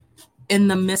in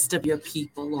the midst of your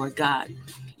people, Lord God.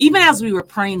 Even as we were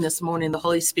praying this morning, the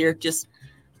Holy Spirit just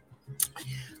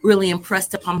really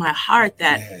impressed upon my heart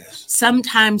that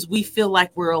sometimes we feel like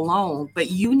we're alone,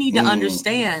 but you need to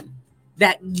understand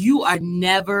that you are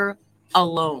never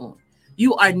alone.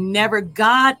 You are never,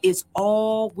 God is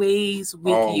always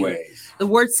with you. The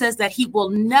word says that he will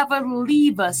never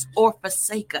leave us or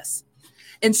forsake us.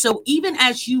 And so even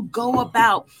as you go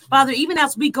about, Father, even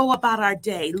as we go about our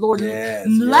day, Lord,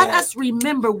 let us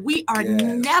remember we are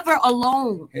never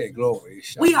alone. Hey, glory.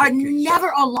 We are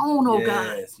never alone, oh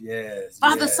God.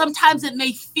 Father, sometimes it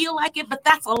may feel like it, but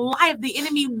that's a lie of the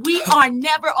enemy. We are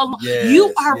never alone.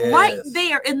 You are right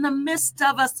there in the midst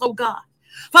of us, oh God.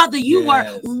 Father, you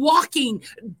are walking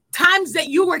times that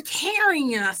you were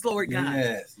carrying us, Lord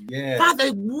God.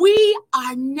 Father, we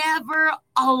are never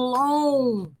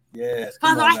alone.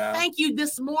 Father, I thank you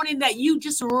this morning that you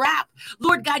just wrap,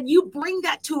 Lord God, you bring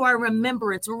that to our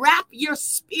remembrance. Wrap your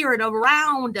spirit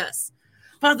around us.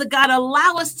 Father God,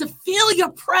 allow us to feel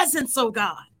your presence, oh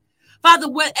God. Father,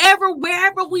 wherever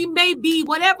we may be,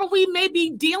 whatever we may be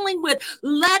dealing with,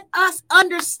 let us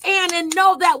understand and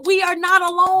know that we are not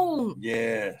alone.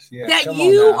 That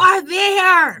you are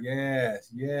there.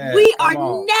 We are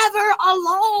never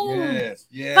alone.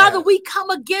 Father, we come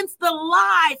against the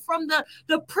lie from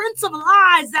the prince of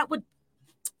lies that would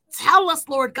tell us,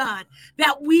 Lord God,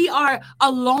 that we are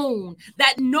alone,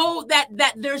 that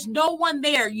there's no one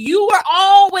there. You are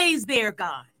always there,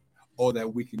 God. Or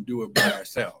that we can do it by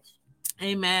ourselves.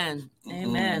 Amen.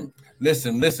 Amen.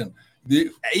 Listen.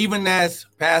 Even as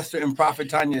Pastor and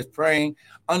Prophet Tanya is praying,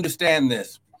 understand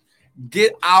this.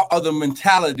 Get out of the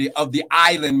mentality of the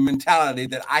island mentality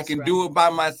that I can do it by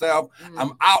myself.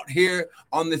 I'm out here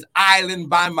on this island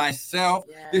by myself.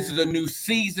 This is a new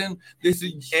season.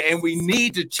 And we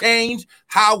need to change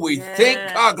how we think.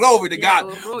 Oh, glory to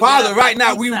God. Father, right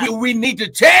now, we need to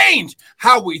change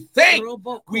how we think.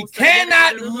 We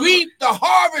cannot reap the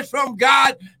harvest from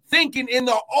God thinking in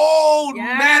the old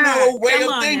manner of way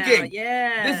of thinking.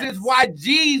 This is why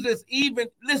Jesus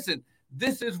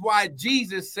this is why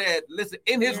Jesus said, listen,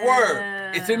 in his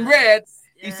word, it's in red.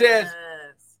 He says,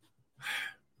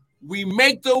 we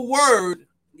make the word.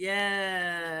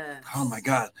 Oh my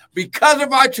God. Because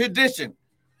of our tradition,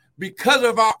 because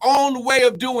of our own way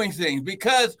of doing things,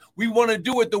 because we want to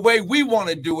do it the way we want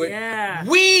to do it,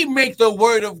 we make the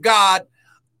word of God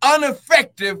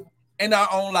ineffective in our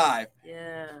own life.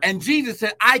 And Jesus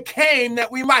said, I came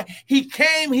that we might. He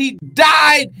came, he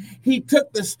died, he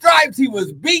took the stripes, he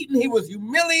was beaten, he was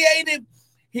humiliated,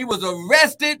 he was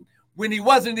arrested when he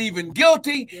wasn't even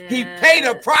guilty. He paid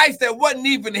a price that wasn't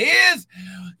even his,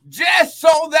 just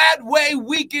so that way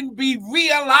we can be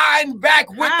realigned back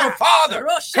with the Father.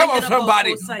 Come on,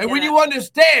 somebody. And when you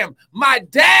understand, my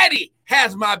daddy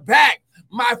has my back.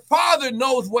 My Father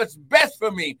knows what's best for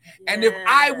me. And if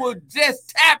I will just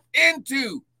tap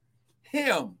into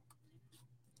him,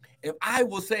 if I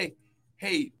will say,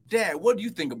 hey, Dad, what do you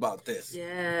think about this?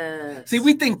 See,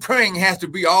 we think praying has to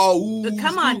be all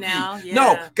come on now.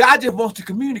 No, God just wants to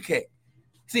communicate.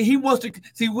 See, he wants to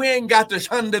we ain't got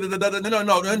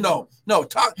the no.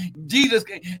 Talk. Jesus,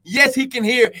 yes, he can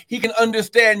hear, he can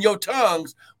understand your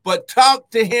tongues, but talk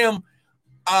to him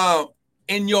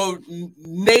in your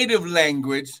native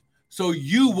language, so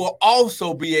you will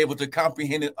also be able to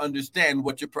comprehend and understand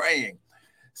what you're praying.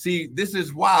 See, this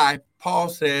is why Paul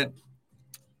said,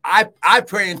 I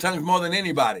pray in tongues more than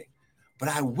anybody, but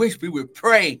I wish we would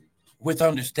pray with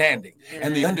understanding.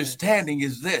 And the understanding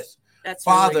is this. That's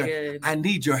Father, really good. I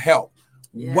need your help.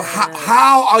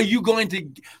 How are you going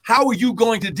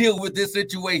to deal with this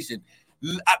situation?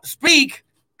 Speak,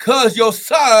 because your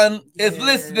son is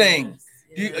listening.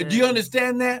 Do you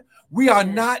understand that? We are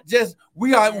not just,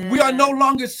 we are no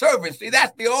longer servants. See,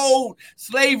 that's the old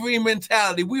slavery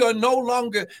mentality. We are no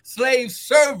longer slave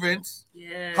servants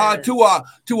to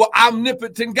an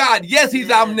omnipotent God. Yes, he's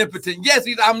omnipotent. Yes,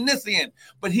 he's omniscient,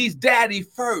 but he's daddy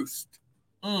first.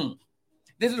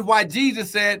 This is why Jesus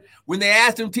said, when they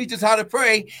asked him, teach us how to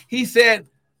pray, he said,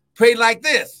 pray like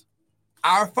this.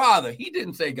 Our Father. He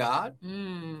didn't say God.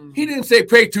 He didn't say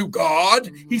pray to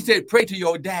God. He said pray to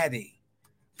your daddy.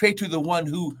 Pray to the one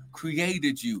who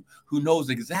created you, who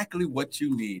knows exactly what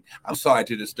you need. I'm sorry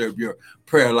to disturb your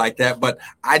prayer like that, but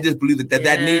I just believe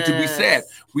that needs to be said.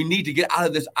 We need to get out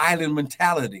of this island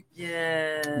mentality.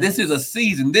 This is this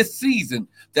season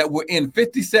that we're in,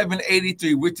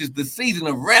 5783, which is the season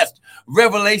of rest,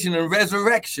 revelation, and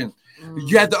resurrection.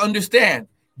 You have to understand,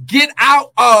 get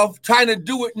out of trying to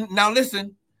do it. Now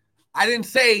listen, I didn't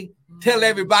say tell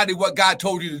everybody what God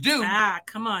told you to do.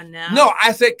 Come on now. No,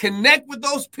 I said connect with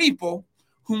those people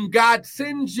whom God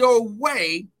sends your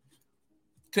way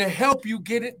to help you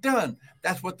get it done.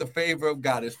 That's what the favor of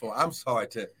God is for. I'm sorry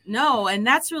to. No, and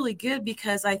that's really good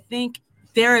because I think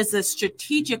there is a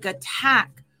strategic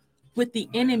attack with the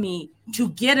enemy to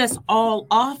get us all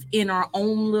off in our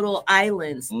own little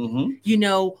islands. Mm-hmm. You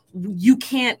know, you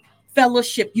can't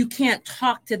fellowship. You can't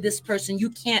talk to this person. You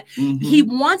can't. Mm-hmm. He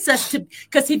wants us to,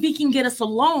 because if he can get us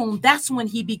alone, that's when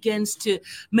he begins to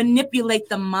manipulate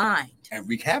the mind. And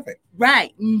wreak havoc.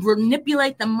 Right.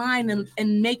 Manipulate the mind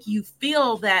and make you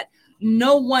feel that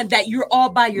no one, that you're all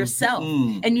by yourself.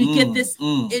 And you get this,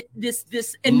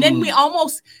 and then we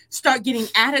almost start getting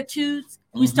attitudes.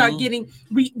 We start getting,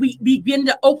 we begin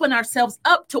to open ourselves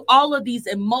up to all of these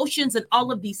emotions and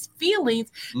all of these feelings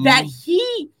that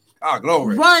he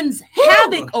runs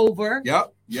havoc over.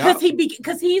 Yep.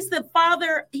 Because he's the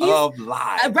father of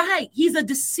lies. Right. He's a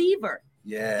deceiver.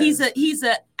 Yeah. He's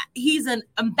an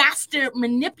master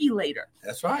manipulator.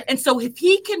 That's right. And so if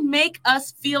he can make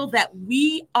us feel that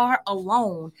we are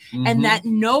alone and that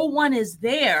no one is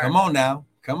there. Come on now.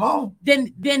 Come on.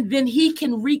 Then he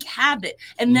can wreak havoc.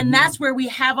 And then that's where we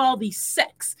have all these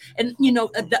sects and, you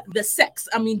know, the sects,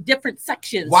 I mean, different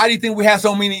sections. Why do you think we have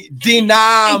so many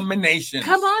denominations?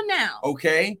 Come on now.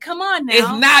 Okay. Come on now.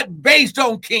 It's not based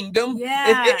on kingdom.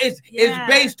 Yeah. It's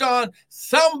based on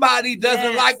somebody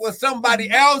doesn't like what somebody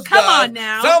else Come does. on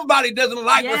now. Somebody doesn't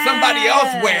like what somebody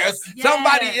else wears.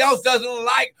 Somebody else doesn't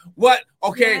like what,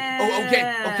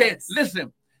 okay.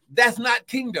 Listen, that's not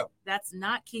kingdom. That's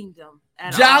not kingdom.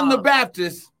 John the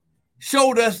Baptist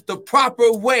showed us the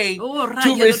proper way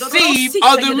to receive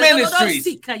other ministries.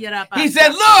 He said,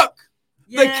 look,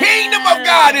 the kingdom of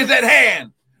God is at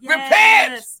hand.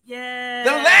 Repent. The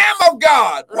Lamb of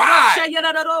God. Why?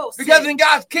 Because in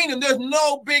God's kingdom, there's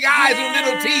no big eyes and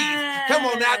little T's. Come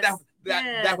on now.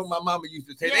 That's what my mama used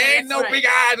to say. There ain't no big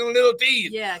eyes and little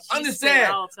T's. Yeah,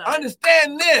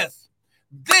 Understand this.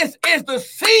 This is the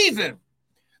season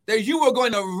that you are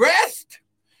going to rest.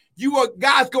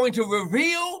 God's going to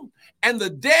reveal, and the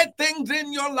dead things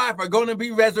in your life are going to be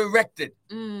resurrected.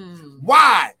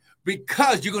 Why?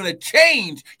 Because you're going to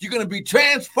change. You're going to be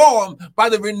transformed by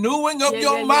the renewing of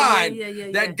your mind.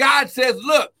 That God says,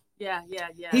 look.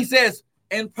 He says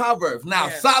in Proverbs. Now,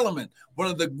 Solomon,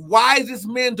 one of the wisest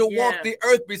men to walk the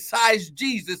earth besides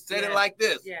Jesus, said it like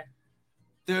this.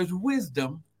 There's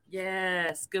wisdom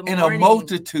Good in morning. a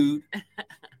multitude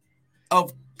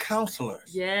of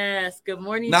counselors. Good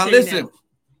morning. Now Trina. listen.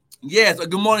 Yes.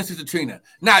 Good morning, Sister Trina.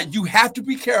 Now you have to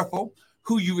be careful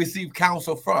who you receive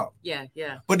counsel from.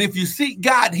 But if you seek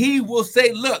God, he will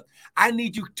say, look, I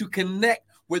need you to connect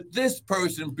with this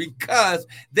person because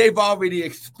they've already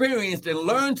experienced and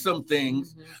learned some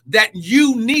things that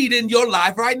you need in your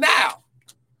life right now.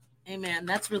 Amen.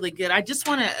 That's really good. I just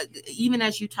want to, even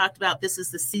as you talked about, this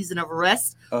is the season of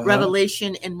rest,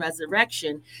 revelation, and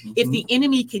resurrection. If the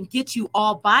enemy can get you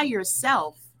all by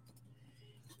yourself,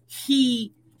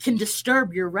 he can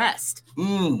disturb your rest.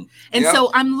 And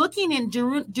so I'm looking in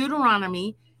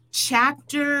Deuteronomy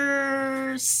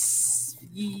chapter,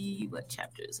 what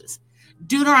chapter is this?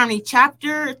 Deuteronomy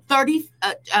chapter 30,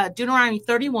 Deuteronomy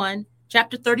 31,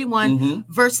 chapter 31,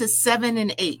 verses 7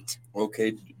 and 8.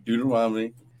 Okay,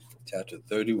 Deuteronomy chapter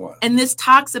 31. And this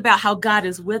talks about how God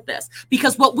is with us.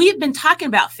 Because what we've been talking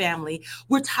about, family,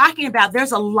 we're talking about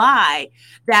there's a lie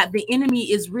that the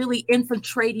enemy is really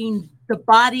infiltrating the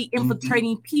body,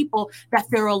 infiltrating people, that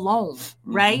they're alone,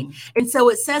 right? And so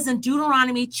it says in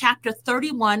Deuteronomy chapter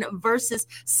 31, verses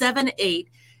 7, 8,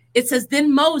 it says,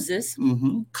 then Moses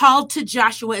called to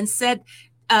Joshua and said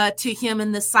to him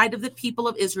in the sight of the people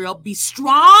of Israel, be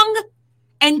strong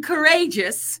and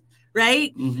courageous,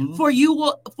 right? For you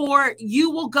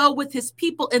will go with his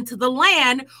people into the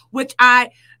land which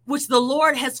the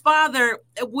Lord has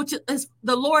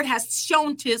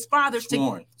shown to his fathers,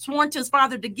 sworn to his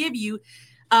father to give you,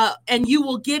 and you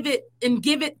will give it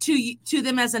to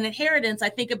them as an inheritance. I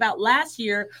think about last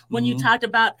year when you talked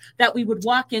about that we would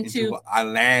walk into a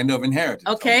land of inheritance.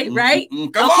 Okay, right?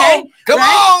 Come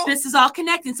on. This is all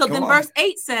connecting. So then verse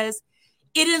 8 says,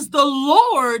 it is the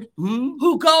Lord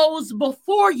who goes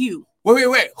before you.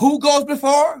 Wait. Who goes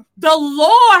before? The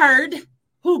Lord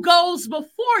who goes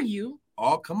before you.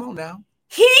 Oh, come on now.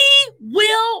 He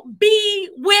will be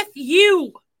with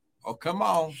you. Oh, come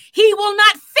on. He will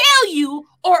not fail you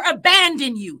or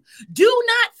abandon you. Do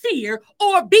not fear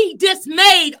or be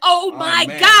dismayed. Oh my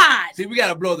God. See, we got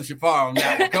to blow the shofar on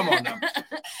that one. Come on now.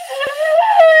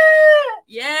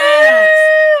 Yes.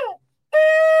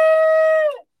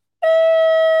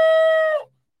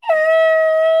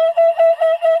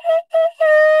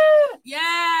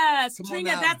 Yes.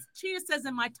 Trina says,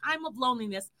 in my time of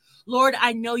loneliness, Lord,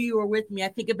 I know you are with me. I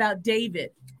think about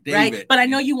David. David. Right? But I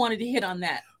know you wanted to hit on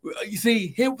that. You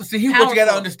see, here's what you got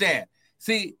to understand.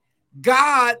 See,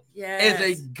 God is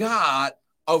a God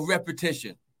of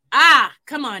repetition.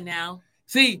 Come on now.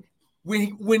 See,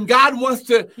 when God wants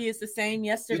to, He is the same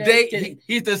yesterday.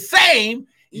 He's the same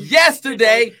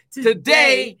yesterday,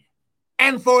 today,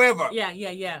 and forever.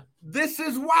 Yeah. This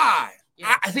is why.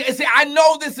 Yeah. I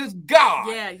know this is God.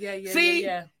 Yeah.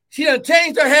 She done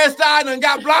changed her hairstyle and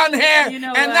got blonde hair, and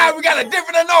now we got a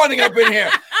different anointing up in here.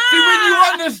 See, when you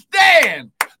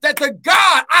understand that the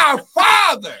God, our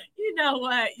Father, you know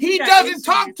what? He doesn't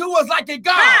talk to us like a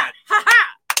God.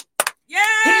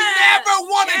 Yes. He never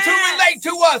wanted to relate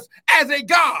to us as a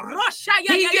God.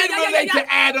 He didn't relate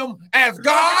to Adam as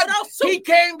God. He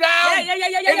came down in the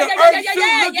earth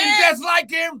suit looking just like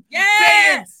him.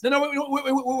 Saying,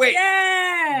 no, wait.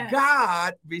 Yes.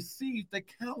 God received the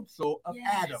counsel of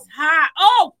Adam.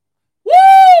 Oh,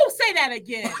 woo! Say that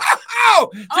again. So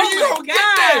you don't get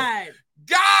this.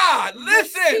 God,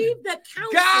 listen.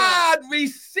 God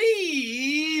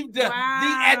received the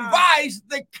advice,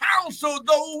 the counsel,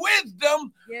 the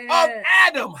wisdom of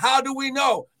Adam. How do we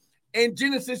know? In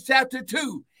Genesis chapter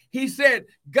 2, he said,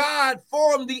 God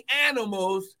formed the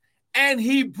animals and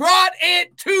he brought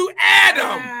it to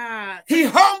Adam. He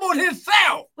humbled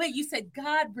himself. Wait, you said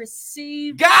God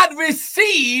received? God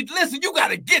received. Listen, you got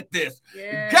to get this.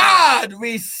 God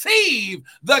received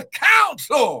the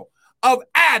counsel of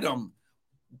Adam.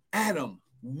 Adam,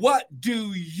 what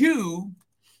do you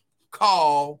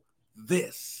call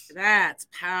this? That's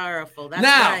powerful. That's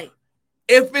now, right.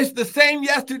 If it's the same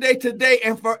yesterday, today,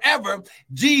 and forever,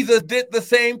 Jesus did the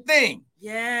same thing.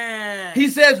 Yeah. He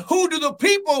says, who do the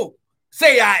people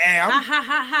say I am?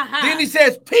 Then he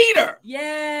says, Peter.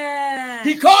 Yeah.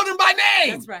 He called him by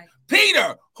name. That's right.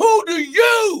 Peter, who do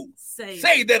you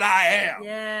say that I am?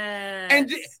 Yeah.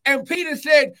 And Peter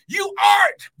said, you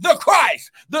art the Christ,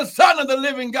 the Son of the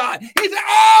living God. He said,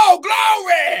 oh,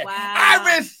 glory. Wow.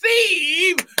 I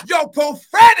receive your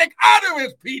prophetic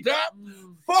utterance, Peter.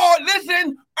 For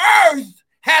listen, earth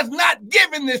has not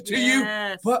given this to you,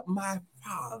 but my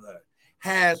Father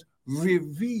has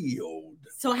revealed.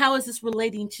 So how is this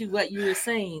relating to what you were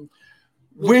saying?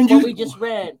 What we just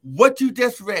read. What you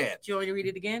just read. Do you want me to read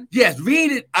it again? Yes,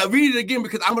 read it. I read it again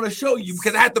because I'm going to show you,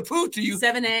 because I have to prove to you.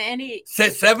 7 and 8.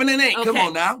 Said 7 and 8. Okay. Come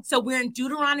on now. So we're in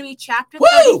Deuteronomy chapter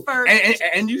 31.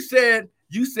 And you said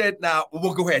now,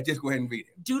 well, go ahead. Just go ahead and read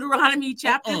it. Deuteronomy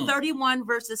chapter 31,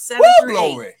 verses 7 through 8.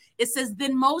 Glory. It says,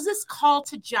 then Moses called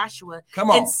to Joshua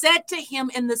and said to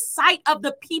him in the sight of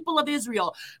the people of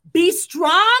Israel, be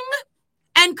strong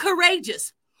and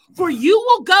courageous, for you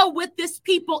will go with this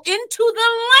people into the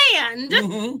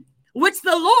land which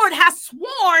the Lord has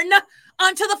sworn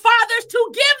unto the fathers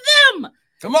to give them.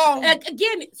 Come on.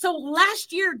 Again, so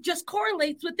last year just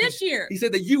correlates with this year. He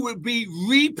said that you would be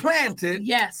replanted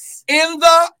in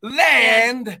the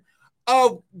land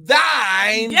of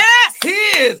thine,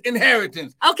 his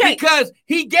inheritance. Okay. Because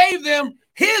he gave them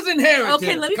his inheritance.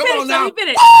 Okay, let me finish. Let me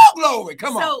finish. Oh, glory.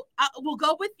 Come on. So we'll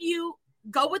go with you.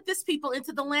 Go with this people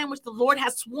into the land which the Lord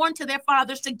has sworn to their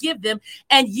fathers to give them,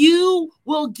 and you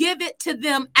will give it to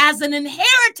them as an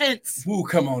inheritance. Ooh,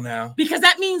 come on now. Because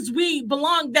that means we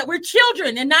belong, that we're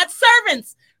children and not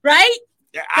servants, right?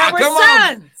 That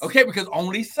we're sons. Okay, because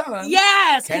only sons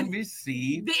can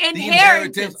receive the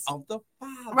inheritance of the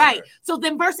Father. Right. So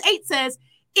then verse 8 says,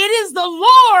 it is the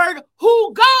Lord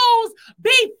who goes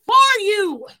before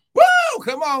you. Woo!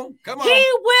 Come on.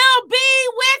 He will be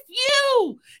with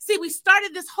you. See, we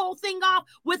started this whole thing off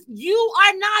with you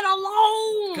are not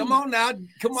alone. Come on now.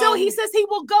 So he says he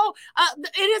will go.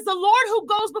 It is the Lord who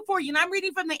goes before you. And I'm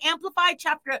reading from the Amplified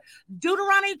chapter,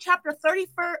 Deuteronomy chapter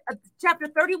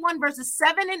 31, verses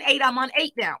 7 and 8. I'm on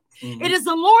 8 now. It is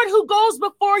the Lord who goes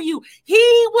before you.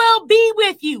 He will be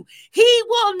with you. He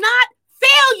will not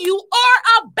fail you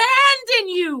or abandon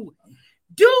you.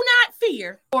 Do not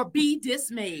fear or be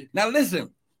dismayed. Now listen.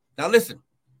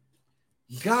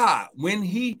 God,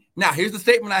 here's the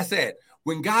statement I said.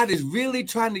 When God is really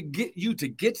trying to get you to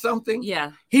get something,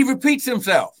 he repeats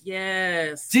himself.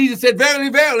 Yes. Jesus said, verily,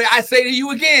 verily, I say to you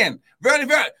again. Verily,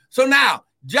 verily. So now,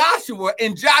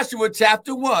 in Joshua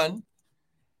chapter 1,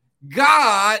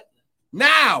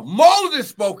 Moses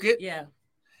spoke it. Yeah.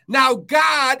 Now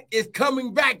God is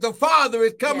coming back. The Father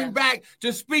is coming back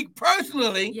to speak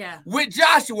personally with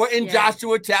Joshua in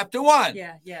Joshua chapter 1.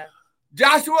 Yeah.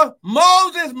 Joshua,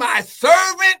 Moses, my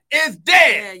servant, is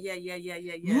dead. Yeah.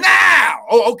 Now,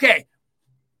 okay.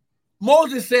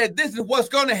 Moses said, this is what's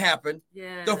going to happen.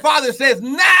 Yeah. The Father says,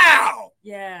 now.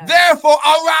 Yeah. Therefore,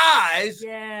 arise.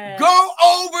 Yeah. Go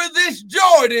over this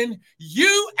Jordan,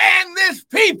 you and this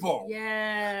people,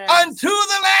 unto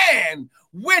the land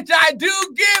which I do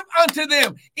give unto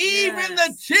them, even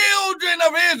the children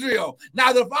of Israel.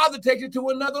 Now the Father takes it to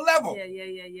another level.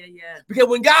 Yeah. Because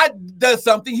when God does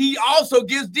something, he also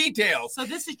gives details. So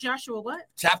this is Joshua what?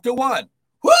 Chapter 1.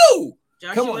 Woo!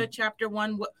 Joshua chapter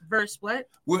 1, verse what?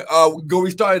 We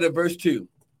started at verse 2.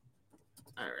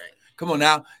 All right. Come on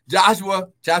now. Joshua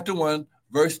chapter 1,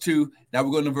 verse 2. Now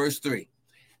we're going to verse 3.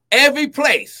 Every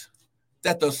place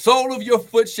that the sole of your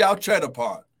foot shall tread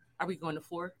upon. Are we going to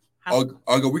 4? We're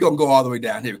going to go all the way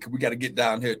down here. We got to get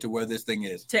down here to where this thing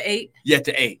is. To 8? Yeah,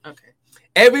 to 8. Okay.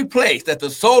 Every place that the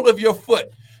sole of your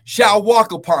foot shall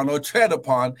walk upon or tread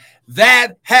upon,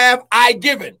 that have I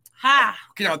given. Ha!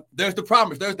 You know, there's the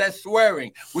promise. There's that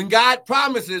swearing. When God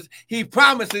promises, he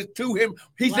promises to him.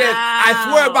 He says, I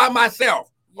swear by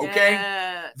myself. Okay?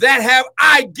 Yes. That have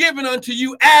I given unto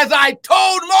you as I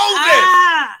told Moses.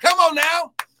 Come on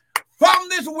now. From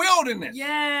this wilderness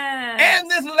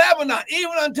and this Lebanon,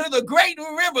 even unto the great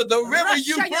river, the river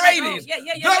Euphrates,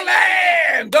 the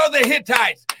land of the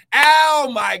Hittites. Oh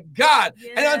my God.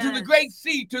 Yes. And unto the great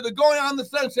sea, to the going on the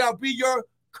sun shall be your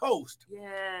coast.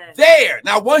 Yes. There.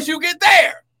 Now, once you get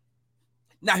there,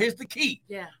 now here's the key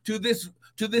to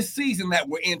this season that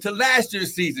we're in, to last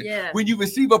year's season. When you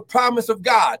receive a promise of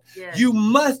God, you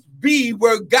must be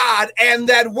where God and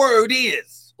that word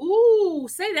is. Ooh,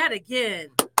 say that again.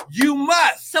 You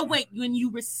must. So wait, when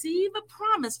you receive a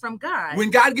promise from God. When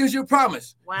God gives you a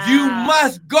promise, you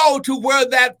must go to where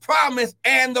that promise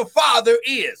and the Father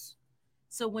is.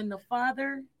 So when the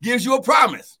Father gives you a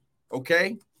promise,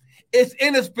 okay, it's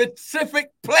in a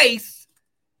specific place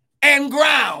and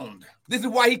ground. This is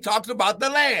why he talks about the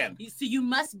land. So you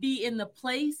must be in the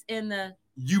place and the...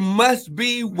 You must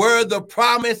be where the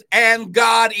promise and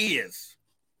God is.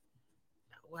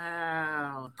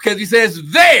 Wow. Because he says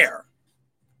there.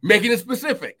 Making it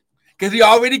specific, because he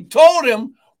already told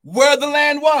him where the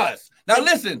land was. Now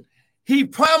listen, he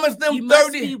promised them 30.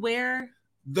 Must be where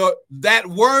that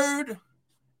word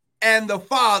and the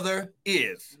Father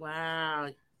is. Wow.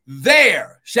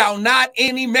 There shall not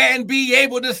any man be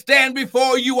able to stand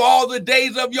before you all the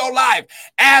days of your life.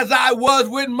 As I was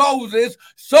with Moses,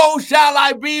 so shall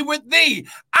I be with thee.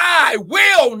 I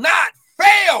will not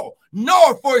fail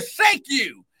nor forsake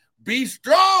you. Be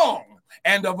strong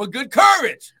and of a good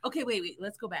courage. Okay, wait.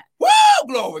 Let's go back. Woo,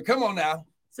 glory. Come on now.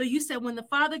 So you said when the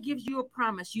Father gives you a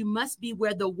promise, you must be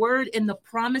where the word and the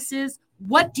promise is.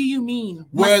 What do you mean?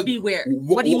 Must be where?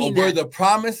 What do you mean? Where the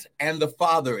promise and the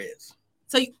Father is.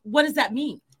 So what does that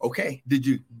mean? Okay. Did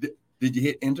you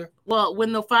hit enter? Well,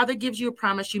 when the Father gives you a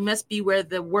promise, you must be where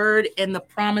the word and the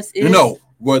promise is. No,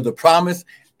 where the promise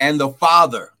and the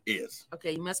Father is.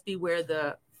 Okay, you must be where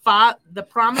the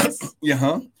promise.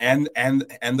 And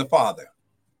the Father.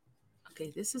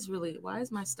 Okay, this is really, why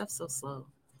is my stuff so slow?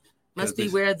 Must be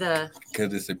where the...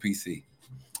 Because it's a PC.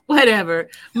 Whatever.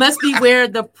 Must be where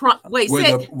the...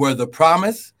 where the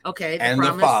promise and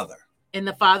the Father. And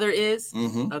the Father is?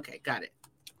 Okay, got it.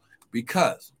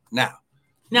 Because, now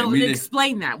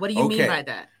explain that. What do you mean by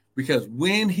that? Because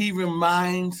when he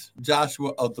reminds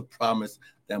Joshua of the promise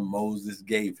that Moses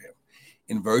gave him,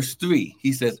 in verse 3,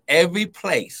 he says, every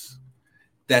place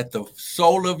that the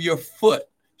sole of your foot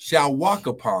shall walk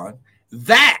upon,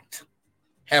 that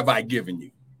have I given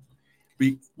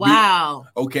you. Wow.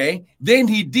 Okay. Then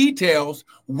he details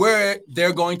where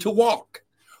they're going to walk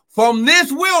from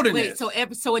this wilderness.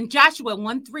 Wait, so in Joshua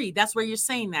 1:3, that's where you're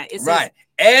saying that. It says, right.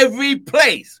 Every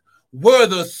place where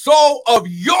the sole of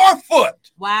your foot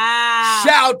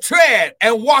shall tread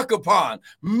and walk upon,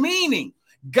 meaning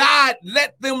God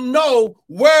let them know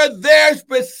where their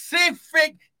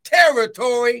specific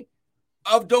territory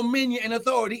of dominion and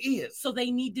authority is. So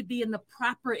they need to be in the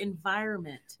proper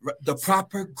environment. The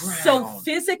proper ground. So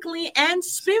physically and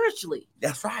spiritually.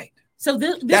 That's right. So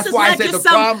this is not just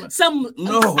some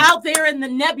out there in the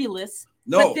nebulous.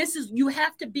 No. But this is, you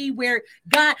have to be where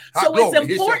God, so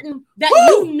it's important that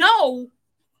you know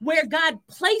where God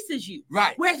places you.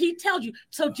 Right. Where he tells you.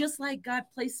 So just like God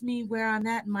placed me where I'm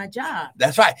at in my job.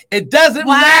 That's right. It doesn't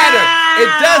matter.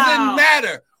 It doesn't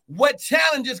matter what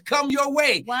challenges come your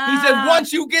way. Wow. He said,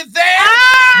 once you get there,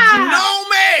 no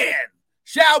man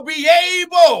shall be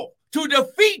able to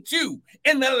defeat you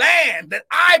in the land that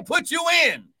I put you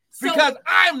in. Because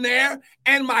I'm there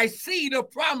and my seed of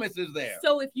promise is there.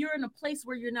 So if you're in a place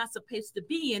where you're not supposed to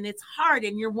be and it's hard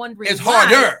and you're wondering it's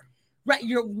harder. Right.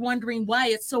 You're wondering why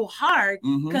it's so hard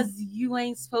because you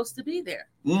ain't supposed to be there.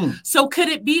 So could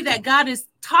it be that God is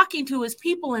talking to his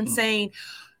people and saying,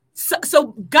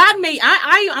 so God may,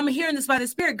 I'm hearing this by the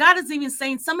Spirit. God is even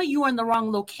saying some of you are in the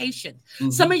wrong location.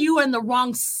 Some of you are in the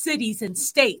wrong cities and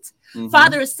states.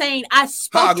 Father is saying, I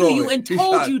spoke to you and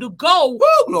told you to go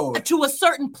to a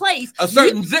certain place. A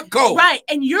certain zip code. Right.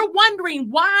 And you're wondering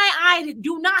why I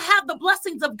do not have the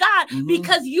blessings of God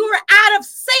because you're out of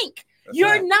sync.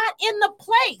 You're not in the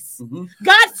place.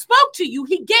 God spoke to you.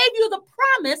 He gave you the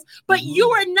promise, but you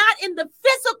are not in the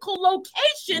physical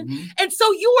location. And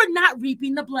so you are not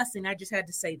reaping the blessing. I just had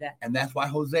to say that. And that's why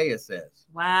Hosea says,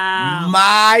 wow,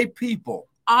 my people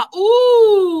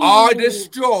are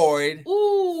destroyed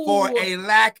for a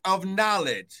lack of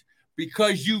knowledge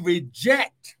because you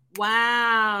reject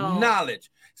knowledge.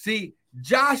 See,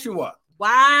 Joshua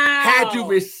had to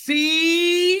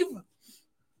receive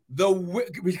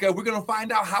because we're going to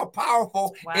find out how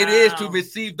powerful it is to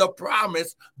receive the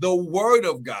promise, the word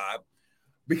of God,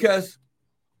 because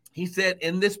he said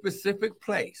in this specific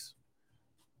place,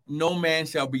 no man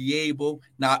shall be able.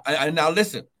 Now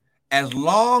listen, as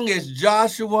long as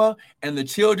Joshua and the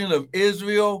children of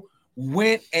Israel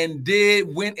went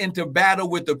into battle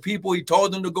with the people he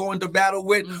told them to go into battle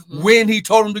with, when he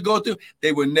told them to go through,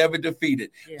 they were never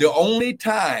defeated. The only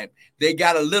time they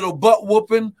got a little butt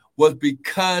whooping was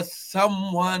because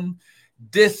someone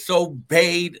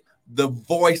disobeyed the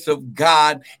voice of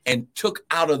God and took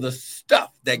out of the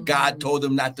stuff that God told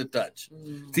them not to touch.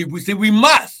 See, we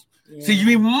must. See,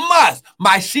 we must.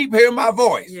 My sheep hear my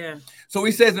voice. So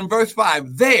he says in verse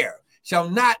 5, there shall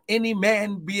not any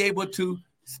man be able to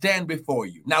stand before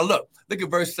you. Now look at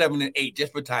verse 7 and 8,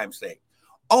 just for time's sake.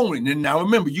 Only, now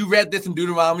remember, you read this in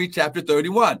Deuteronomy chapter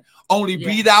 31. Only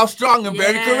be thou strong and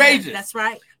very courageous. That's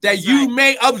right. That you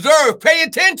may observe, pay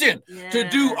attention to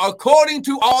do according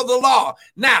to all the law.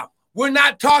 Now, we're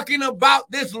not talking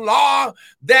about this law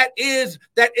that is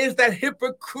that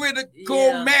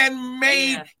hypocritical,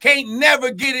 man-made, can't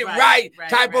never get it right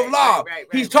type of law.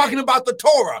 He's talking about the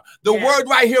Torah. The word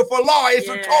right here for law is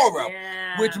the Torah,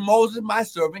 which Moses, my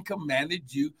servant,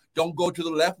 commanded you. Don't go to the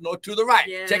left nor to the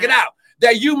right. Check it out.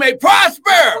 That you may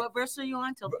prosper. What verse are you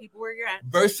on? Tell people where you're at.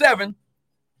 Verse 7,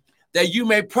 that you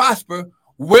may prosper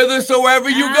whithersoever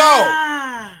you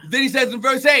go. Then he says in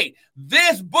verse 8,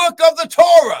 this book of the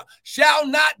Torah shall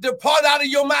not depart out of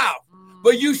your mouth,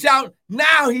 but you shall,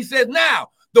 now he says, now,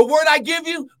 the word I give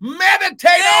you, meditate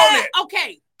on it.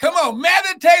 Okay. Come on,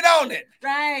 meditate on it.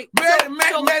 Right.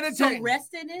 Meditate. So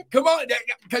rest in it. Come on.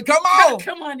 Come on.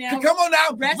 Come on now. Come on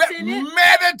now. Rest in it.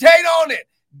 Meditate on it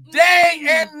day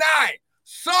and night.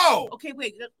 So. Okay,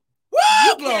 wait. Woo,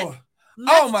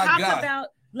 oh my God.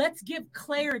 Let's give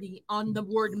clarity on the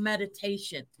word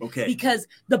meditation. Okay. Because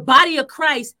the body of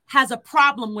Christ has a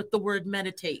problem with the word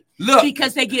meditate. Look.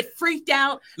 Because they get freaked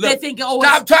out. Look, they think,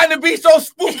 stop trying to be so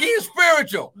spooky and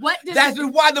spiritual. That's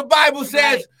why the Bible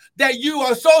says that you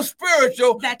are so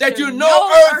spiritual that you're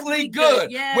no earthly good.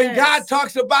 Yes. When God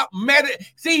talks about God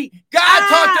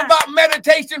talked about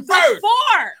meditation first.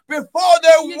 Before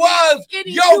there was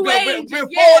yoga, before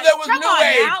there was New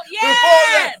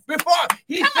Age, before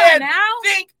he said,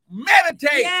 think,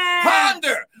 meditate,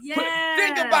 ponder,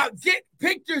 think about, get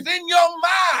pictures in your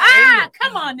mind.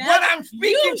 Come on now. When I'm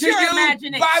speaking to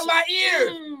you by my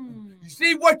ears.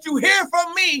 See, what you hear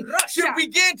from me should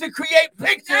begin to create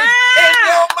pictures in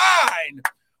your mind.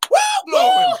 Woo,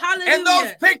 glory. And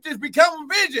those pictures become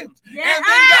visions. And then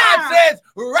God says,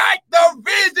 write the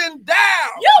vision down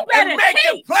and make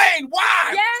it plain.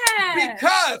 Why?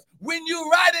 Because when you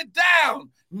write it down,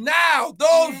 now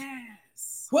those,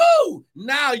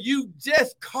 now you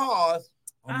just cause,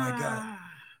 oh my God.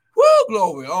 Woo,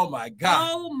 glory. Oh my God.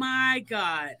 Oh my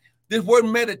God. This word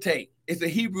meditate is a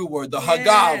Hebrew word, the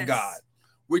Hagah of God,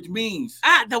 which means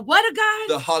the what of God?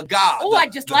 The Hagah. Oh, I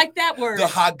just like that word. The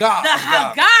Hagah. The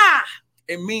Hagah.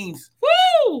 It means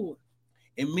woo.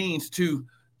 It means to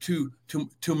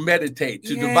meditate,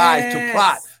 to devise, to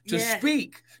plot, to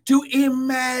speak, to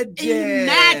imagine.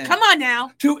 Come on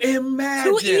now. To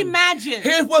imagine.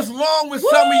 Here's what's wrong with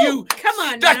some of you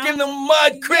stuck in the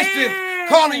mud Christians,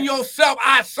 calling yourself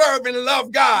I serve and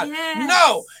love God.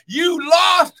 No, you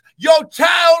lost your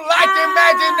childlike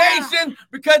imagination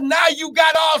because now you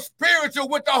got all spiritual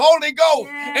with the Holy Ghost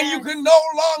and you can no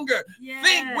longer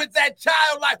think with that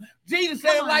childlike. Jesus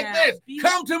said it like this,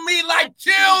 come to me like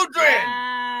children.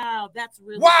 Wow, that's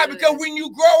really Why? good. Because when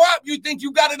you grow up, you think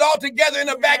you got it all together in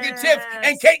a bag of chips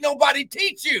and can't nobody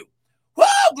teach you.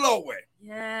 Whoa, glory.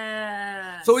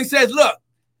 So he says,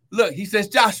 look, he says,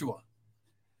 Joshua,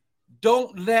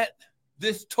 don't let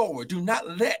this Torah, do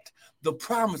not let the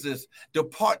promises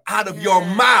depart out of your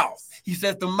mouth. He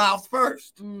says the mouth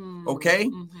first, okay?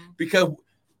 Because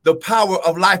the power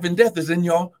of life and death is in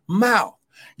your mouth.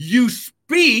 You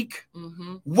speak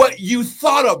what you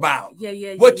thought about,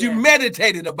 what you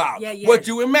meditated about, what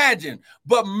you imagined,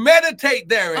 but meditate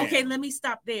therein. Okay, let me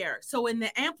stop there. So in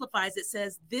the Amplifies, it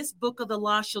says, this book of the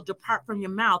law shall depart from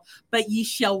your mouth, but ye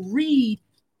shall read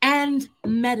and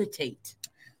meditate.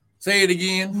 Say it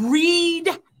again. Read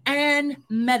and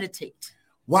meditate.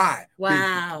 Why?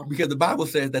 Wow. Because the Bible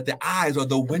says that the eyes are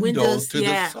the windows to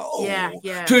the soul.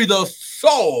 Yeah. To the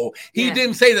soul. He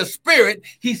didn't say the spirit.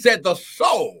 He said the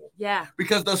soul. Yeah.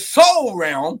 Because the soul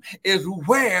realm is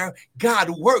where God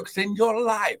works in your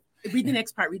life. Read the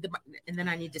next part. And then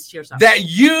I need to share something. That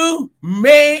you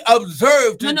may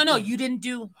observe. No. You didn't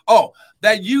do. Oh,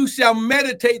 that you shall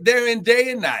meditate therein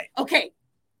day and night. Okay.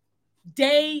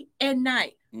 Day and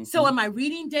night. So am I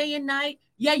reading day and night?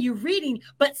 Yeah, you're reading.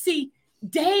 But see,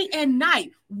 day and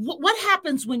night. What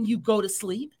happens when you go to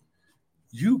sleep?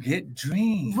 You get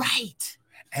dreams. Right.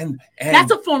 And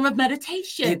that's a form of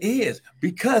meditation. It is.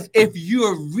 Because if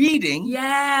you're reading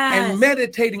and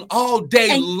meditating all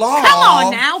day long come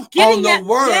on now, on the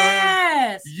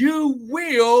word, you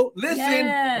will listen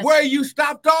where you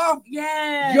stopped off.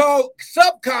 Your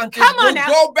subconscious will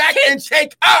go back and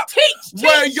take up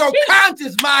where your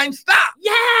conscious mind stopped.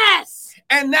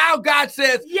 And now God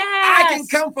says, I can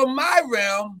come from my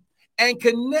realm and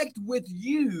connect with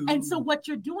you. And so what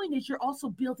you're doing is you're also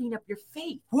building up your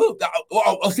faith.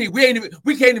 See, we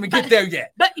can't even get there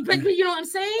yet. But you know what I'm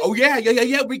saying? Oh,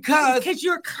 yeah. Because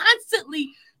you're constantly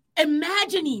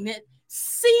imagining it,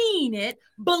 seeing it,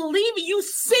 believing. You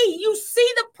see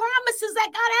the promises that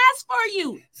God has for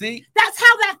you. See? That's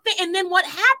how that thing. And then what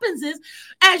happens is,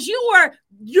 as you're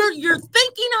thinking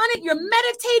on it, you're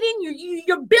meditating,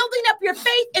 you're building up your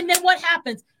faith, and then what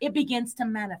happens? It begins to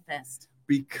manifest.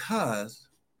 Because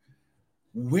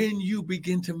when you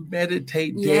begin to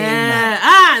meditate day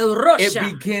and night, it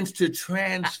begins to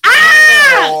transform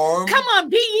come on,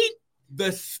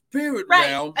 the spirit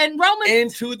realm and Romans,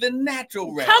 into the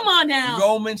natural realm. Come on now.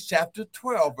 Romans chapter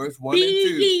 12, verse 1 and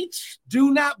 2.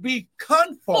 Do not be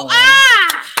conformed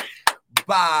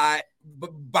by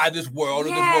this world or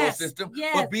this world system,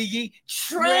 but be ye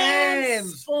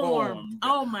transformed.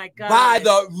 Oh my God. By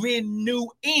the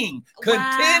renewing,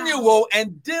 continual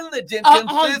and diligent,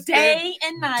 consistent day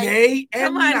and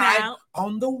night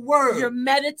on the word. You're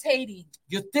meditating.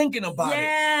 You're thinking about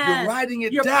it. You're writing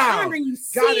it down. Pondering, you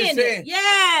God is saying,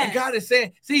 and God is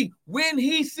saying, see, when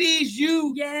he sees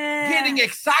you getting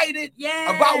excited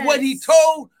about what he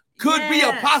told could be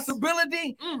a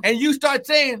possibility, and you start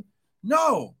saying,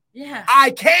 no,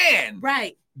 I can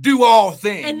do all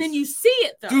things. And then you see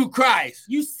it though. Through Christ.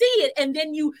 You see it, and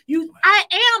then I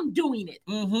am doing it.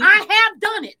 I have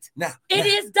done it. Now it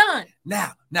is done.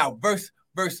 Now verse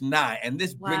 9, and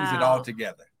this brings it all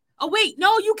together. Oh, wait,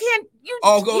 no, you can't. You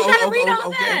gotta read all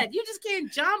that. You just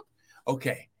can't jump.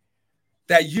 Okay.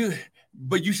 But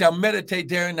you shall meditate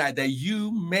day and night, that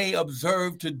you may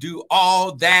observe to do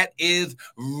all that is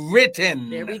written.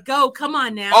 There we go. Come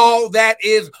on now. All that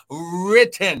is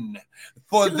written.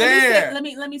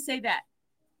 Let me say that.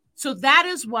 So that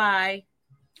is why,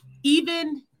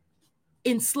 even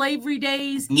in slavery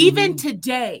days, even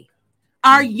today,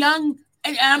 our young,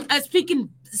 and I'm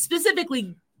speaking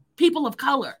specifically people of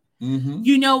color,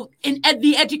 you know, at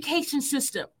the education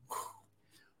system,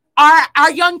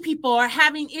 our young people are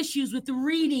having issues with the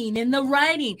reading and the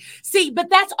writing. See, but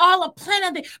that's all a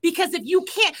plan of because if you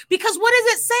can't, because what is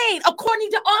it saying? According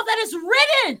to all that is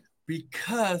written.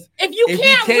 Because if you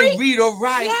can't read or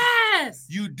write,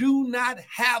 you do not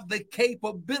have the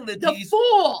capabilities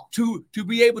to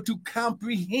be able to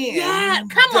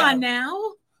comprehend. Come on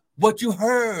now. What you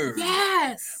heard.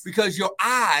 Because your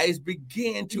eyes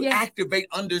begin to activate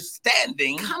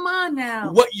understanding. Come on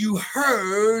now. What you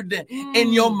heard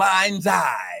in your mind's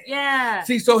eye.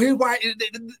 See, so here's why.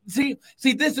 See,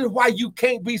 this is why you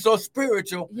can't be so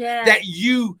spiritual that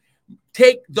you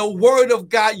take the word of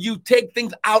God, you take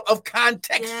things out of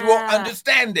contextual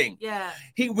understanding.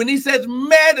 When he says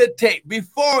meditate,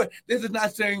 before, this is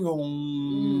not saying, no,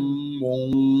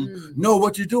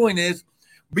 what you're doing is,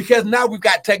 because now we've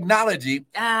got technology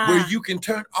where you can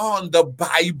turn on the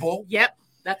Bible.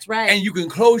 That's right. And you can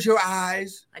close your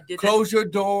eyes, close your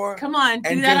door. Come on,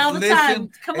 do that all the time.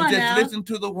 Come on now. Just listen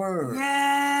to the word.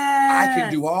 I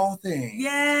can do all things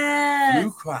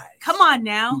through Christ. Come on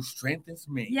now. Who strengthens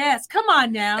me. Come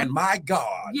on now. And my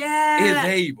God is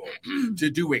able to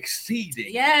do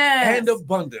exceeding and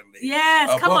abundantly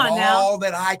come on now. all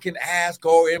that I can ask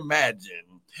or imagine.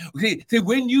 See,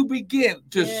 when you begin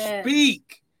to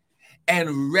speak and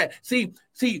see,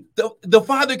 the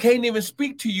Father can't even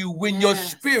speak to you when your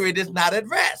spirit is not at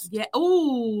rest.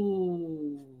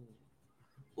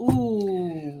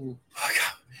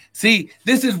 See,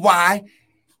 this is why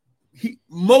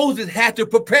Moses had to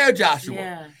prepare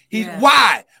Joshua.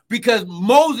 Why? Because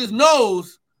Moses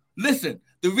knows, listen,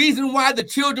 the reason why the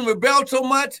children rebelled so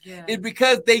much is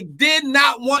because they did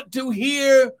not want to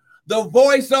hear the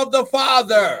voice of the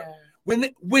Father.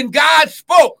 When God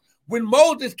spoke, when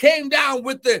Moses came down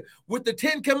with the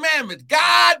 10 Commandments,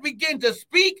 God began to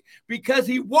speak because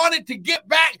he wanted to get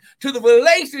back to the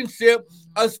relationship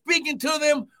of speaking to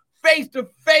them face to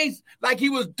face, like he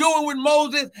was doing with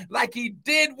Moses, like he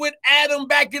did with Adam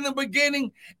back in the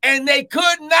beginning, and they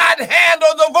could not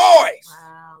handle the voice.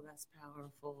 Wow, that's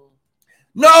powerful.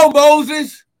 No,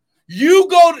 Moses, you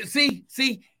go to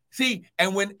see,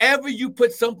 and whenever you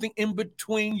put something in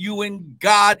between you and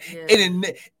God,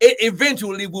 it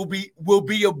eventually will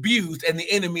be abused, and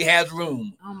the enemy has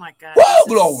room. Oh my God, whoa,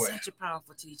 glory! Such a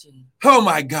powerful teaching. Oh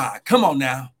my God, come on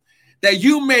now, that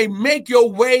you may make your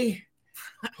way.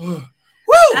 Woo,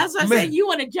 that's what I said. You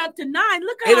want to jump to 9?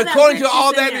 Look at all that. And according to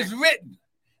all that is written,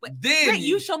 then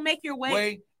you shall make your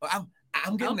way.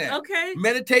 I'm getting that. Okay.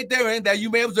 Meditate therein that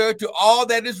you may observe to all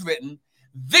that is written.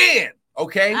 Then,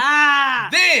 okay.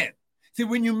 Then, see,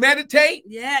 when you meditate,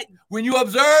 when you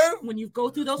observe, when you go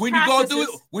through those, when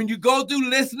you go through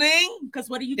listening, because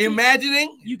what are you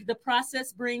imagining? The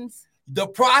process brings. The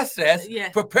process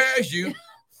prepares you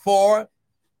for.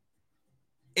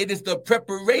 It is the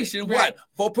preparation, what?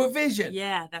 For provision.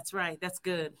 Yeah, that's right. That's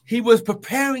good. He was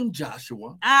preparing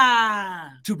Joshua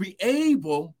to be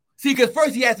able, see, because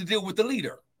first he has to deal with the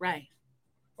leader. Right.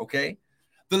 Okay?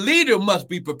 The leader must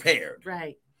be prepared.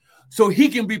 Right. So he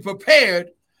can be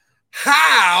prepared.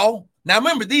 How? Now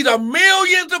remember, these are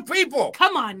millions of people.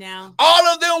 Come on now. All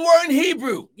of them were in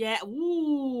Hebrew. Yeah.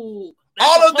 Ooh.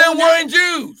 All of them were in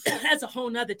Jews. That's a whole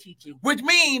nother teaching. Which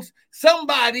means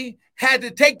somebody had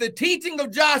to take the teaching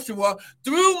of Joshua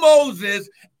through Moses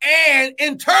and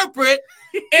interpret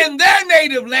in their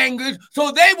native language so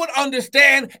they would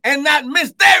understand and not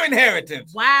miss their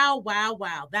inheritance. Wow.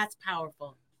 That's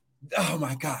powerful. Oh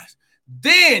my gosh.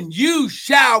 Then you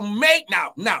shall make,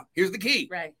 now, here's the key.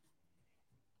 Right.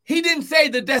 He didn't say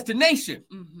the destination.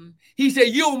 Mm-hmm. He said,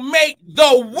 you'll make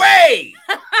the way,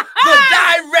 the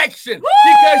direction.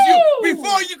 Because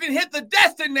before you can hit the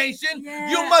destination,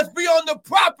 you must be on the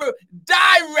proper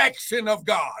direction of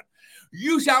God.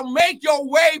 You shall make your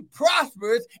way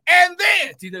prosperous. And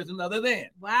then, see, there's another then.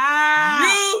 Wow.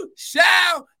 You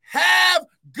shall have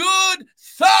good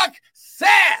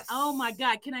success. Oh my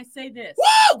God. Can I say this?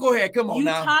 Whoa, go ahead. Come on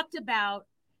now. You talked about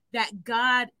that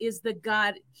God is the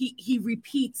God, he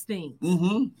repeats things.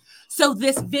 Mm-hmm. So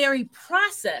this very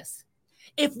process,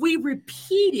 if we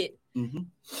repeat it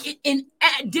in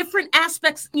different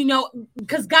aspects,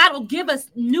 because God will give us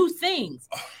new things.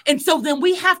 And so then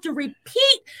we have to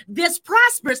repeat this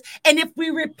prosperous. And if we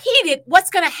repeat it, what's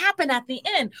going to happen at the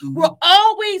end? We'll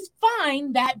always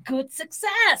find that good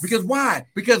success. Because why?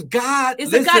 Because God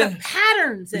is a God of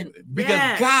patterns.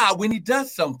 Because God, when he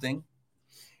does something,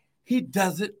 he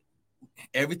does it.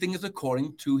 Everything is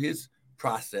according to his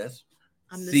process.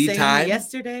 I'm the same time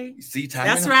yesterday. Seed time.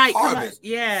 That's right. Harvest.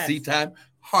 Yeah. Seed time,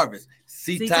 harvest.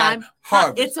 Seed time,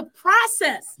 harvest. It's a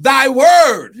process. Thy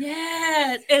word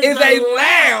is a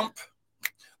lamp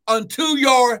unto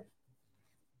your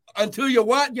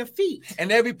what? Your feet.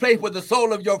 And every place where the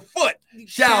sole of your foot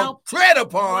shall tread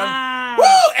upon. Wow.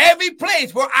 Woo, every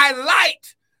place where I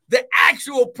light. The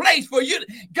actual place for you.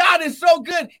 God is so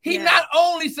good. He not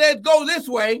only says, go this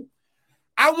way,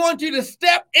 I want you to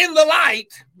step in the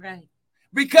light. Right.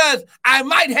 Because I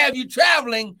might have you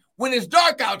traveling when it's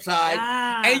dark outside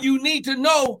and you need to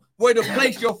know where to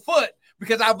place your foot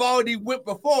because I've already went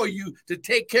before you to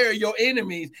take care of your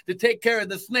enemies, to take care of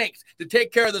the snakes, to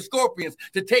take care of the scorpions,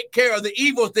 to take care of the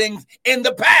evil things in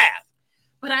the path.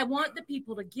 But I want the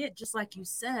people to get, just like you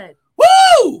said,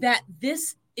 that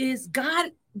this is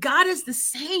God. God is the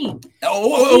same.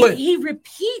 He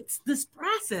repeats this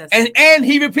process. And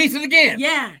he repeats it again.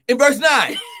 Yeah. In verse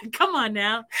 9. Come on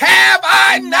now. Have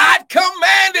I not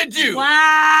commanded you?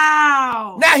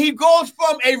 Wow. Now he goes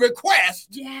from a request.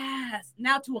 Yes.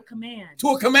 Now to a command.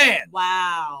 To a command.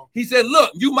 Wow. He said,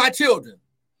 look, you my children.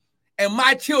 And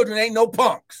my children ain't no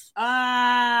punks.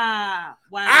 Wow.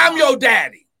 I'm your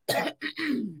daddy.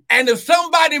 And if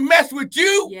somebody mess with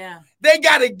you, they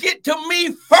got to get to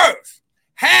me first.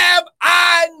 Have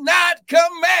I not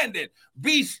commanded?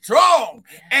 Be strong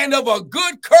and of a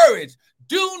good courage.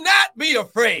 Do not be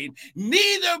afraid,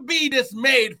 neither be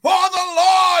dismayed, for the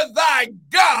Lord thy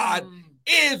God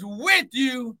is with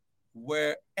you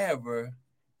wherever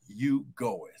you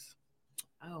goest.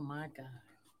 Oh my God.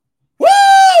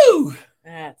 Woo!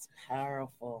 That's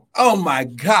powerful. Oh my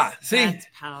God. See, that's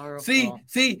powerful.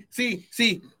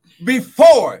 See,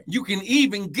 before you can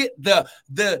even get the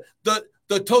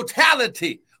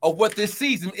totality of what this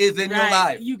season is in your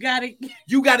life, you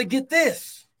gotta get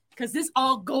this. Because this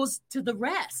all goes to the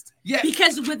rest. Yeah.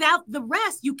 Because without the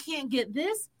rest, you can't get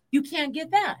this, you can't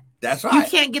get that. That's right. You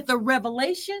can't get the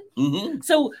revelation. Mm-hmm.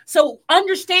 So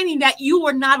understanding that you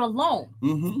are not alone.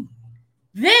 Mm-hmm.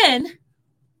 Then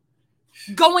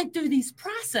going through these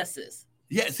processes.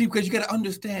 Yeah, see, because you got to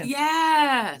understand.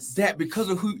 Yes. That because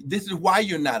of this is why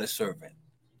you're not a servant.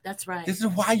 That's right. This is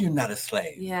why you're not a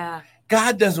slave. Yeah.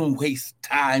 God doesn't waste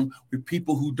time with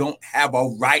people who don't have a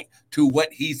right to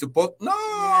what he's supposed. No,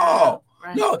 yeah,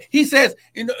 right. No. He says,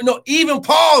 even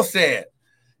Paul said,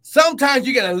 sometimes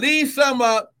you got to leave some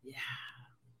up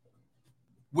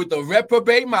with a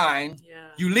reprobate mind. Yeah.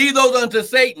 You leave those unto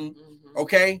Satan,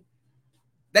 okay?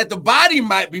 That the body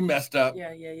might be messed up.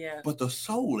 Yeah. But the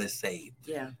soul is saved.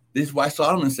 Yeah. This is why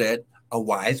Solomon said, a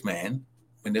wise man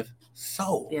winneth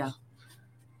soul. Yeah.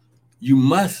 You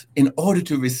must, in order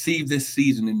to receive this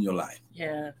season in your life,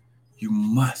 you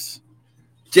must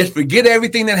just forget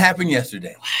everything that happened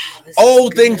yesterday. Wow,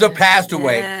 old things are passed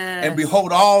away, and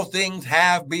behold, all things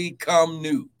have become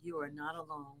new. You are not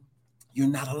alone. You're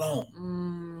not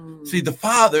alone. See, the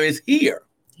Father is here.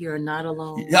 You're not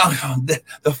alone.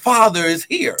 The Father is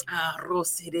here.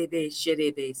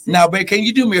 Now, babe, can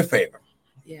you do me a favor?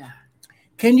 Yeah.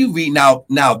 Can you read now?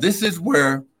 Now, this is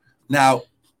where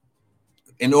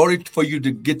in order for you to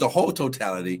get the whole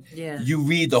totality, you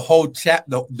read the whole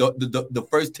chapter, the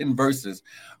first 10 verses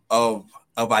of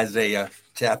Isaiah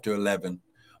chapter 11.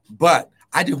 But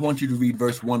I just want you to read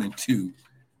verse 1 and 2.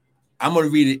 I'm going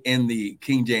to read it in the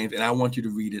King James, and I want you to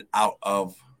read it out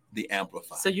of the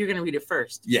Amplified. So you're going to read it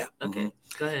first? Yeah. Okay.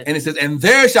 Go ahead. And it says, and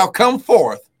there shall come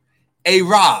forth a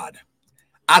rod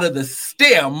out of the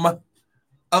stem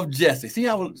of Jesse. See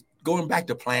how we're going back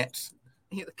to plants?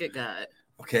 Look at God.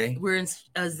 Okay. We're in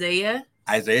Isaiah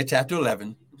chapter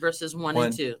 11. Verses 1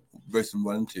 and 2. Verses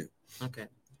 1 and 2. Okay.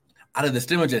 Out of the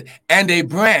stem of Jesse. And a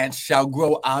branch shall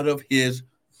grow out of his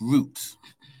roots.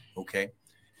 Okay.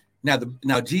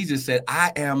 Now Jesus said,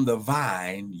 I am the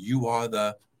vine, you are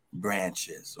the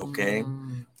branches. Okay.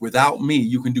 Without me,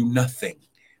 you can do nothing.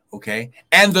 Okay.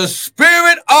 And the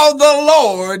Spirit of the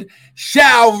Lord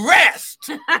shall rest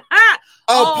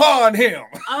upon him.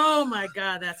 Oh my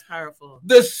God, that's powerful.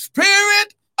 The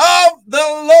Spirit of the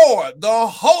Lord,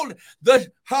 the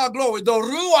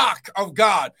Ruach of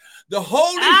God, the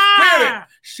Holy Spirit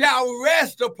shall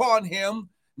rest upon him.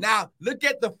 Now look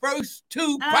at the first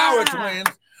two power twins.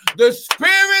 The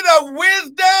Spirit of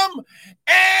wisdom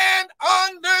and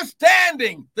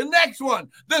understanding. The next one,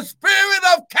 the Spirit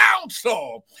of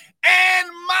counsel and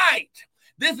might.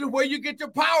 This is where you get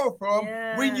your power from,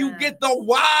 when you get the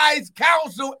wise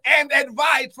counsel and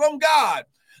advice from God.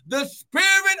 The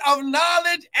Spirit of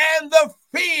knowledge and the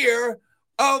fear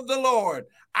of the Lord.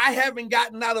 I haven't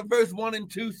gotten out of verse 1 and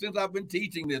 2 since I've been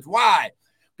teaching this. Why?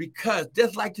 Because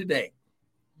just like today,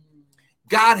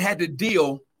 God had to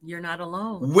deal You're not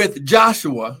alone with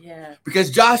Joshua,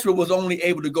 because Joshua was only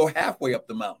able to go halfway up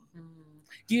the mountain.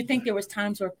 Do you think there was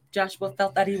times where Joshua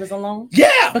felt that he was alone?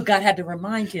 Yeah. But God had to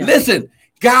remind him. Listen,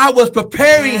 God was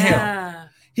preparing him.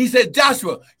 He said,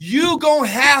 Joshua, you gonna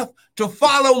have to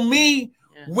follow me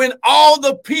when all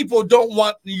the people don't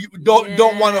want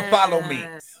to follow me.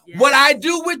 What I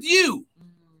do with you,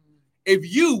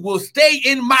 if you will stay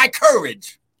in my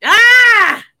courage.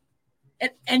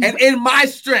 And in my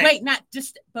strength. Wait, not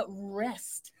just, but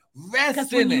rest. Rest in it.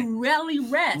 Because when you really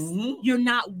rest, you're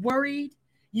not worried.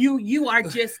 You are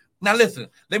just. Now listen,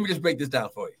 let me just break this down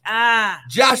for you.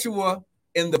 Joshua,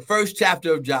 in the first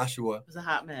chapter of Joshua, it was a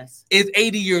hot mess. Is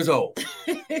 80 years old.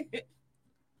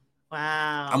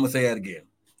 Wow. I'm going to say that again.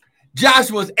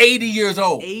 Joshua's 80 years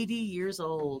old. 80 years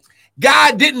old.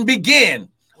 God didn't begin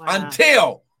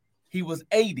until he was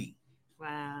 80.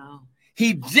 Wow.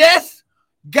 He just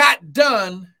got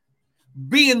done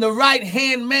being the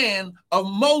right-hand man of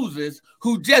Moses,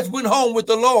 who just went home with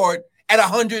the Lord at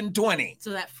 120.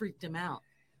 So that freaked him out.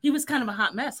 He was kind of a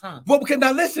hot mess, huh? Well, because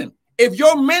now listen, if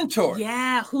your mentor,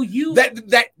 who you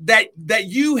that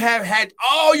you have had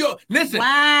all your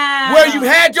where you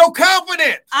had your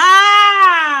confidence.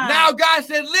 Now God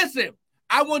said, listen,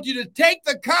 I want you to take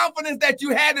the confidence that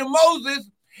you had in Moses,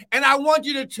 and I want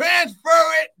you to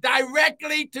transfer it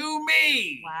directly to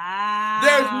me. Wow.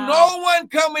 There's no one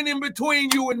coming in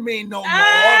between you and me no more.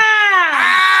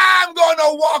 I'm going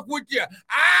to walk with you.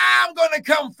 I'm going to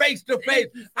come face to face.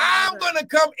 I'm going to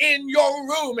come in your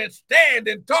room and stand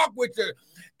and talk with you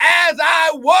as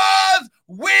I was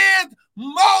with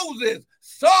Moses.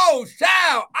 so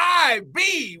shall I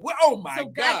be. Oh my so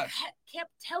God.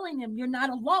 Kept telling him, you're not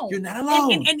alone. You're not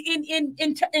alone. In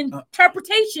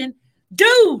interpretation,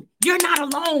 dude, you're not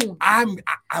alone.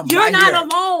 You're right not here.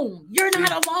 alone. You're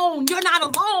not alone. You're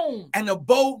not alone. And the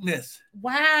boldness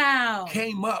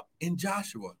came up in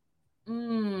Joshua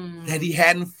that he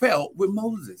hadn't felt with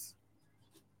Moses.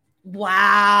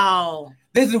 Wow.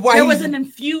 This is why there was an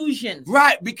infusion.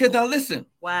 Right, because now listen.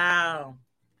 Wow.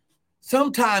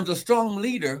 Sometimes a strong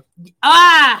leader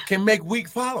can make weak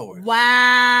followers.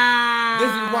 Wow. This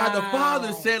is why the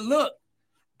Father said, look,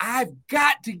 I've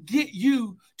got to get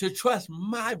you to trust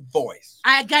my voice.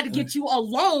 I got to get you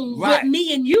alone with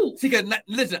me and you. See,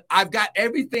 listen, I've got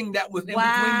everything that was in between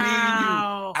me and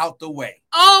you out the way.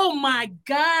 Oh my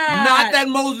God. Not that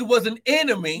Moses was an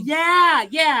enemy.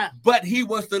 Yeah. But he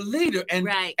was the leader.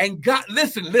 And God,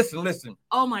 listen.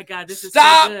 Oh my God, this is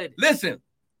so good. Listen.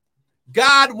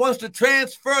 God wants to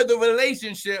transfer the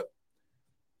relationship.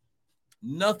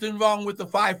 Nothing wrong with the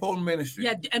fivefold ministry.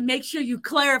 Yeah, and make sure you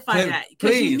clarify that.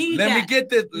 Please, let me get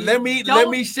this. Let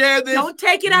me share this. Don't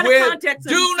take it out of context.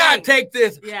 Do not take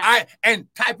this. Yeah. And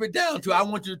type it down too. I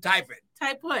want you to type it.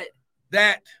 Type what?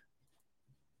 That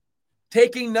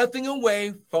taking nothing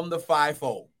away from the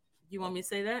fivefold. You want me to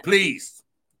say that? Please.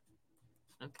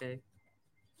 Okay.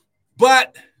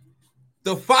 But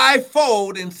the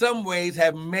fivefold in some ways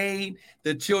have made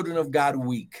the children of God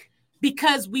weak.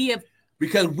 Because we have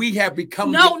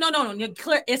become No.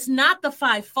 It's not the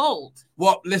fivefold.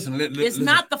 Well, listen. It's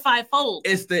not the fivefold.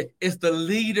 It's the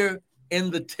leader in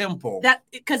the temple. That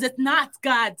because it's not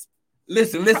God's.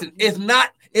 Listen. It's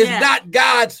not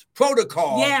God's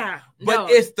protocol. Yeah.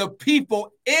 But it's the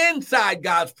people inside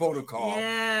God's protocol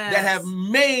that have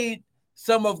made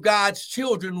some of God's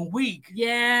children weak.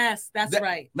 Yes, that's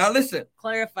right. Now listen.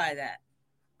 Clarify that.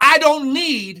 I don't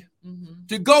need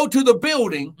to go to the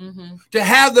building to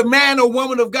have the man or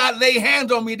woman of God lay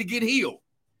hands on me to get healed.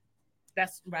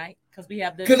 That's right.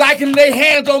 Because I can lay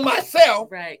hands on myself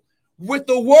with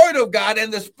the word of God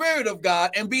and the spirit of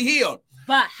God and be healed.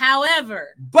 But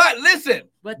listen,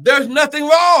 there's nothing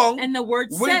wrong. And the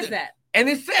word says that. And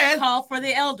it says call for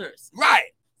the elders.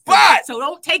 Right. So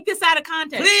don't take this out of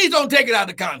context. Please don't take it out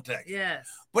of context. Yes.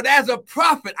 But as a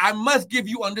prophet, I must give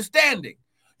you understanding.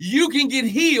 You can get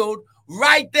healed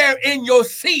right there in your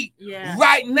seat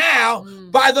right now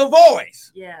by the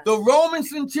voice. Yeah. The Roman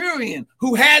centurion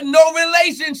who had no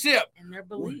relationship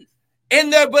in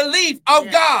their belief of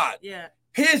God. Yeah.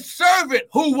 His servant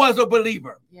who was a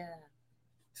believer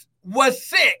was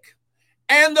sick.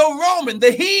 And the Roman,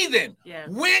 the heathen,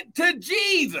 went to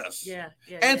Jesus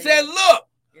and said, look,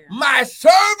 my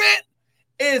servant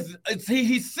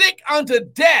he's sick unto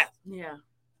death. Yeah.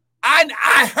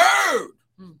 I heard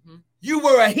you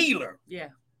were a healer. Yeah.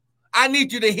 I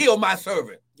need you to heal my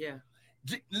servant. Yeah.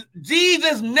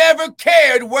 Jesus never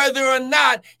cared whether or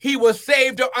not he was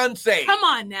saved or unsaved. Come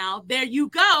on now. There you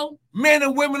go. Men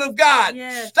and women of God,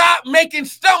 stop making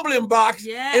stumbling blocks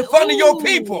in front of your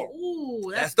people.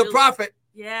 Ooh, that's the prophet.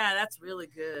 Yeah, that's really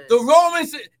good. The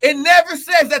Romans, it never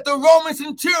says that the Roman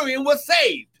centurion was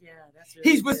saved. Yeah, that's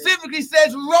really He specifically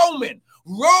says Roman.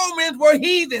 Romans were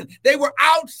heathen. They were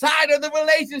outside of the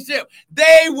relationship.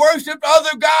 They worshiped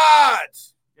other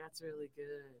gods. That's really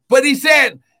good. But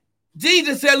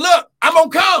Jesus said, look, I'm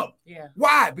going to come. Yeah.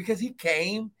 Why? Because he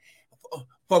came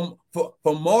from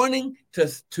morning to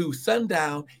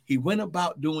sundown. He went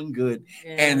about doing good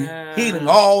and healing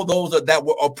all those that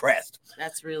were oppressed.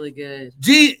 That's really good.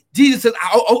 Jesus said,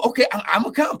 okay, I'm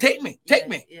going to come. Take me.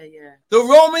 Yeah. The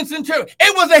Roman centurion.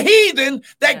 It was a heathen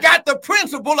that got the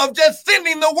principle of just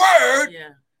sending the word. Yeah.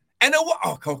 And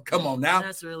come on now.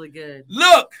 That's really good.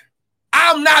 Look,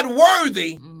 I'm not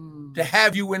worthy to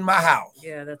have you in my house.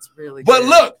 Yeah, that's really good. But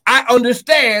look, I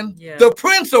understand the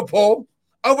principle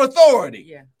of authority.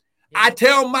 Yeah. I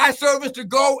tell my servants to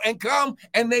go and come,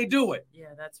 and they do it.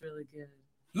 Yeah, that's really good.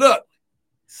 Look,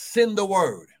 send the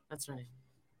word. That's right.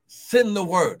 Send the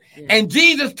word. Yeah. And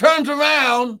Jesus turns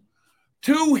around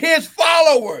to his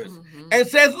followers and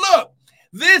says, look,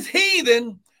 this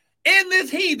heathen,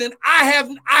 I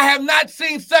have not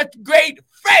seen such great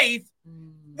faith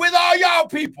with all y'all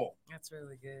people. That's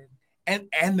really good.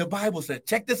 And the Bible said,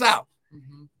 check this out.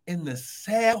 In the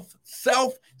self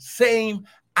same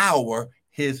hour,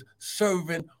 his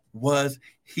servant was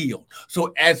healed.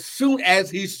 So as soon as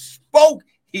he spoke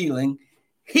healing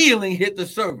hit the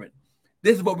servant.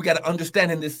 This is what we got to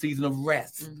understand in this season of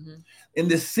rest. In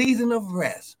this season of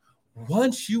rest,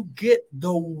 once you get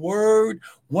the word,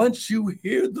 once you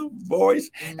hear the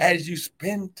voice, as you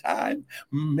spend time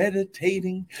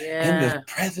meditating in the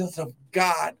presence of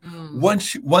God,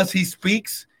 once he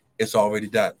speaks, it's already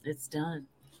done. It's done.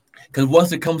 Because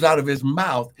once it comes out of his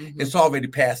mouth, it's already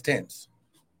past tense.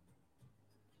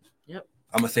 Yep.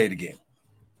 I'm going to say it again.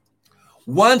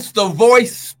 Once the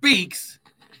voice speaks,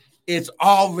 it's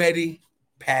already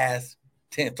past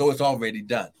tense. So it's already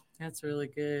done. That's really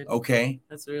good. Okay.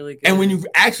 That's really good. And when you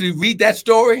actually read that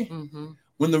story,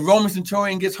 when the Roman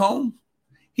centurion gets home,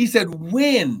 he said,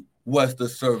 when was the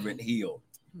servant healed?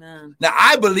 Man. Now,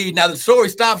 I believe, now the story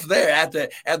stops there after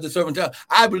the servant tells.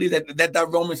 I believe that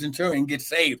Roman centurion gets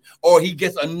saved, or he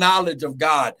gets a knowledge of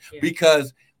God,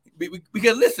 because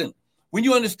listen, when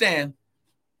you understand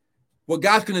what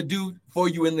God's going to do for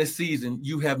you in this season,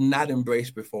 you have not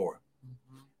embraced before.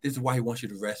 This is why he wants you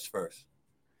to rest first.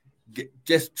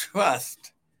 Just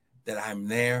trust that I'm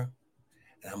there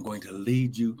and I'm going to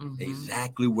lead you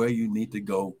exactly where you need to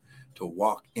go to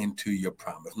walk into your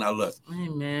promise. Now, look.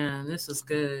 Amen. This is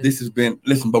good. This has been,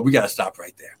 listen, but we got to stop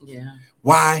right there. Yeah.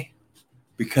 Why?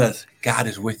 Because God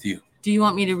is with you. Do you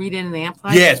want me to read it in the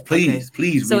Amplified? Yes, please,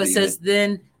 please. So it says,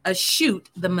 then a shoot,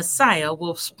 the Messiah,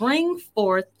 will spring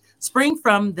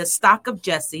from the stock of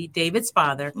Jesse, David's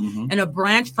father, and a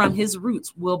branch from his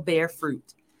roots will bear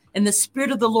fruit. And the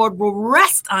Spirit of the Lord will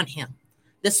rest on him,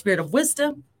 the Spirit of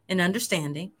wisdom and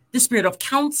understanding, the Spirit of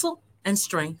counsel and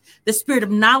strength, the Spirit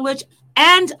of knowledge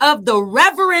and of the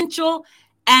reverential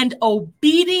and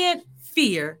obedient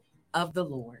fear of the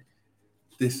Lord.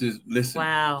 Listen.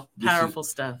 Wow. Powerful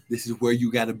stuff. This is where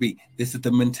you got to be. This is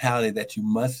the mentality that you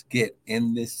must get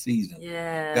in this season.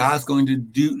 Yeah. God's going to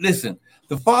do, listen,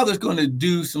 the Father's going to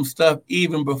do some stuff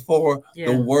even before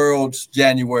the world's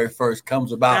January 1st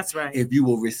comes about. That's right. If you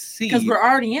will receive. Because we're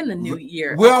already in the new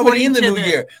year. We're already in the new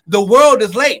year. The world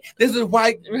is late. This is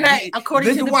why. Right.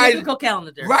 According to the biblical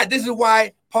calendar. Right. This is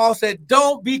why Paul said,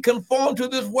 don't be conformed to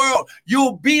this world.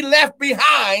 You'll be left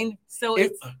behind. So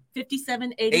it's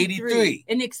 5783.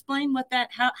 And explain what that,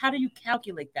 how do you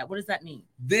calculate that? What does that mean?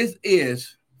 This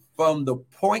is from the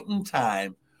point in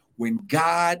time when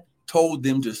God told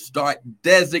them to start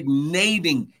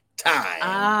designating time.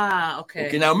 Ah, okay.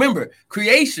 Okay, now remember,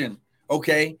 creation,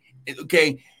 okay.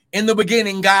 In the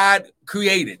beginning, God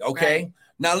created, okay? Right.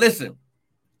 Now listen,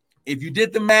 if you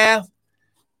did the math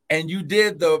and you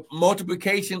did the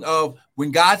multiplication of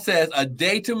when God says a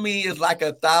day to me is like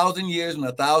 1,000 years and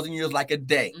 1,000 years like a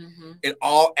day, it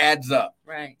all adds up.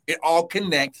 Right. It all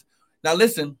connects. Now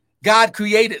listen, God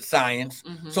created science,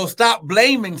 so stop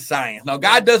blaming science. Now,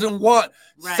 God doesn't want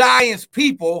science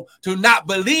people to not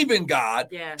believe in God.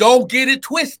 Yeah. Don't get it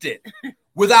twisted.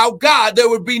 Without God, there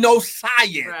would be no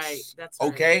science. Right. That's right.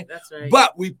 Okay? That's right.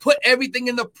 But we put everything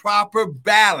in the proper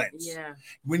balance. Yeah.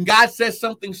 When God says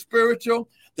something spiritual,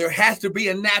 there has to be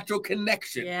a natural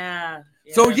connection. Yeah.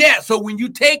 So when you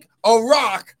take a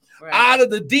rock out of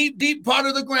the deep, deep part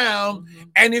of the ground,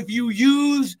 and if you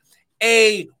use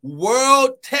a world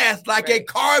test, like a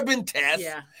carbon test,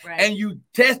 and you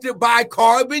test it by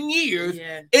carbon years,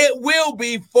 it will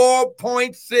be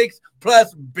 4.6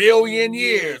 plus billion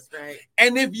years. Right.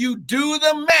 And if you do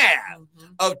the math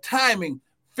of timing,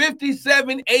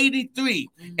 5783,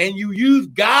 and you use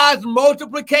God's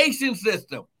multiplication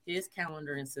system, his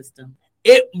calendar and system,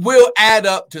 it will add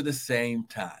up to the same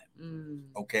time.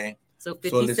 Okay. So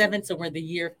 57, so we're the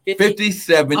year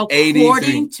 5783.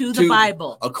 According to the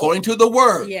Bible. According to the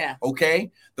word. Yeah.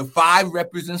 Okay. The 5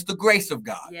 represents the grace of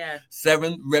God. Yeah.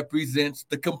 7 represents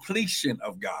the completion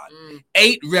of God.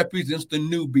 8 represents the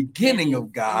new beginning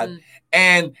of God.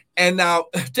 And now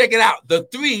check it out. The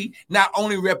 3 not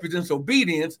only represents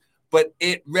obedience, but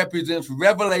it represents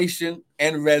revelation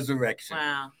and resurrection.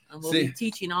 Wow. And we'll be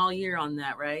teaching all year on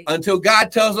that, right? Until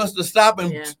God tells us to stop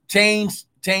and change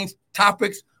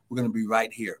topics, we're going to be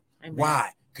right here. Amen. Why?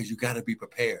 Because you got to be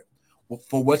prepared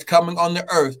for what's coming on the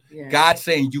earth. Yeah. God's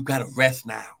saying you got to rest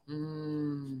now.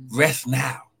 Rest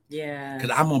now. Yeah.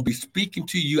 Because I'm going to be speaking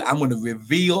to you. I'm going to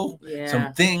reveal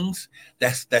some things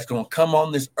that's going to come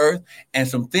on this earth, and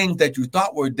some things that you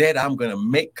thought were dead, I'm going to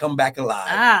make come back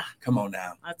alive. Come on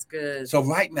now. That's good. So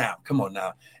right now, come on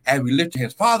now, as we lift your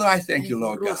hands, Father, I thank you,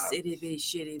 Lord God,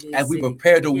 as we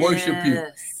prepare to worship you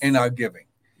in our giving.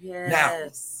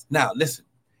 Yes. Now listen.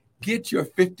 Get your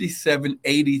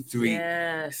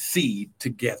 5783 seed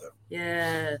together.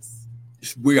 Yes.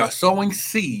 We are sowing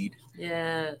seed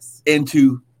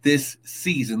into this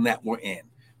season that we're in.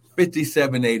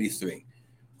 5783.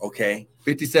 Okay.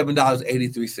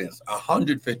 $57.83.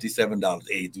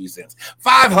 $157.83.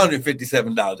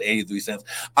 $557.83.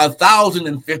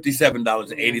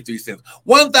 $1,057.83.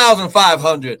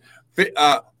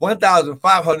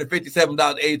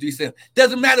 $1,557.83.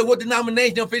 Doesn't matter what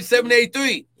denomination of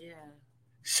 5783.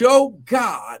 Show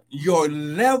God your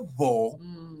level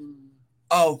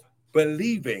of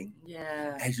believing.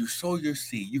 As you sow your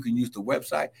seed, you can use the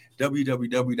website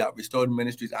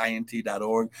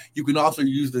www.restoredministriesint.org. You can also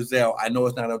use the Zelle. I know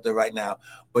it's not up there right now,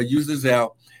 but use the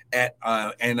Zelle at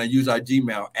and use our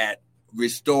Gmail at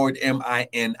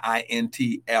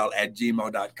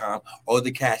restoredmintl@gmail.com, or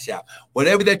the Cash App.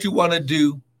 Whatever that you want to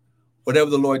do, whatever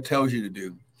the Lord tells you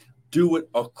to do it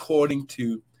according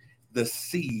to the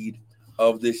seed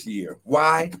of this year.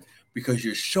 Why? Because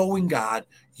you're showing God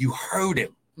you heard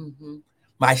him. Mm-hmm.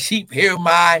 My sheep hear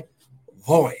my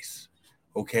voice.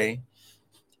 Okay.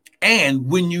 And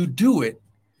when you do it,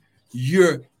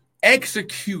 you're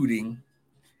executing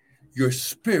your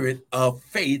spirit of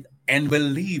faith and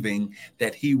believing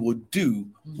that he will do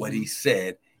what he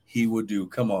said he will do.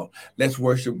 Come on, let's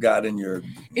worship God in your.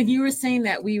 And you were saying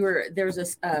that there's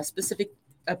a specific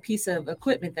piece of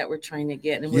equipment that we're trying to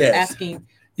get, and we're asking.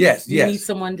 Yes. We need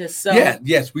someone to sew.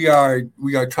 Yes. We are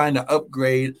trying to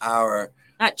upgrade our.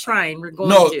 Not trying. We're going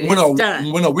to. It's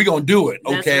done. We're going to do it.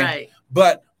 Okay. That's right.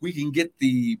 But we can get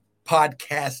the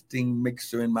podcasting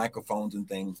mixer and microphones and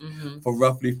things for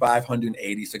roughly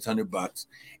 $580-$600.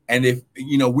 And if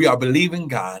we are believing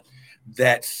God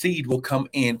that seed will come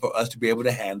in for us to be able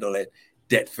to handle it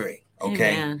debt free.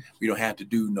 Okay. Amen. We don't have to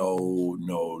do no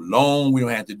loan. We don't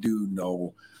have to do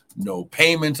no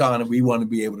payments on it. We want to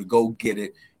be able to go get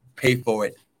it, pay for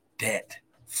it debt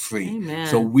free. Amen.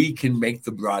 So we can make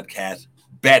the broadcast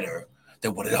better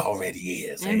than what it already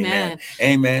is. Amen.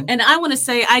 Amen. And I want to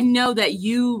say, I know that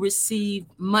you receive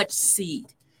much seed.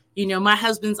 My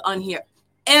husband's on here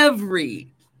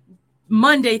every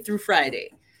Monday through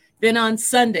Friday, then on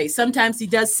Sunday. Sometimes he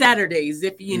does Saturdays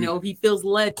if if he feels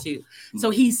led to. So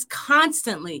he's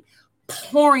constantly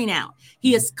pouring out.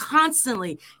 He is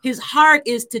constantly, his heart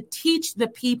is to teach the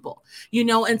people,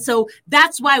 and so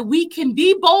that's why we can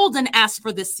be bold and ask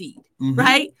for the seed,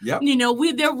 right? Yep.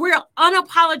 We're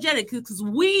unapologetic because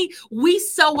we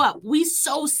sow up, we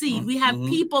sow seed. We have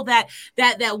people that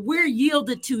we're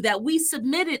yielded to, that we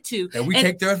submitted to, that we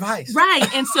take their advice, right?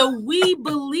 And so we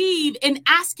believe in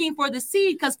asking for the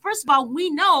seed because first of all,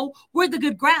 we know we're the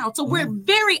good ground, so we're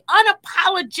very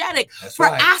unapologetic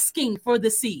asking for the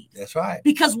seed. That's right,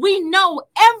 because we know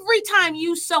every time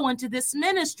you sow into this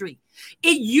ministry,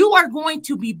 you are going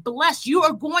to be blessed. You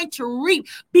are going to reap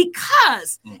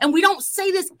because, and we don't say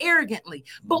this arrogantly,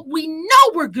 but we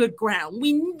know we're good ground.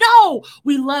 We know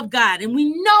we love God, and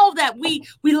we know that we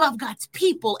love God's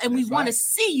people, and we want to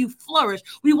see you flourish.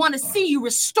 We want to see you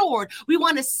restored. We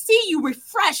want to see you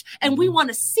refreshed, and we want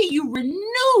to see you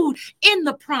renewed in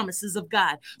the promises of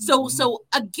God. So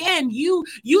again, you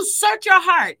search your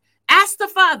heart. Ask the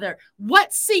Father,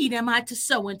 what seed am I to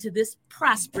sow into this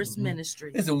prosperous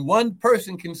ministry? Listen, one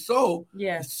person can sow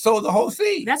the whole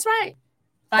seed. That's right.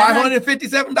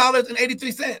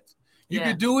 $557.83. You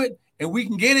can do it, and we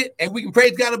can get it, and we can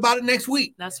praise God about it next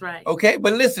week. That's right. Okay,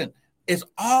 but listen, it's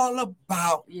all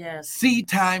about seed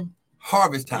time,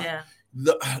 harvest time. Yeah.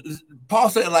 Paul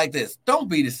said it like this: don't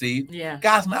be deceived. Yeah.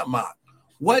 God's not mocked.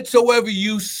 Whatsoever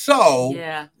you sow,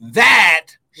 that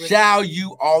shall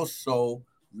you also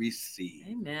receive.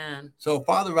 Amen. So,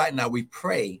 Father, right now we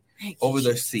pray over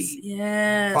the seed.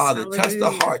 Yes. Father, touch the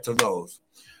hearts of those.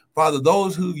 Father,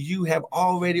 those who you have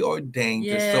already ordained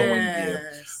to sow and give.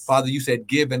 Father, you said,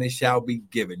 give and it shall be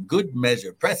given. Good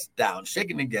measure, pressed down,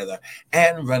 shaken together,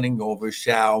 and running over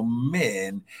shall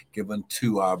men give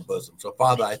unto our bosom. So,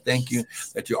 Father, I thank you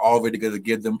that you're already going to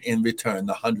give them in return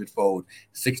the 100-fold,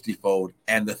 60-fold,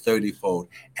 and the 30-fold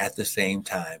at the same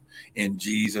time. In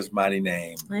Jesus' mighty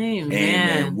name.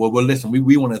 Amen. Well, listen,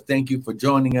 we want to thank you for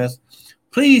joining us.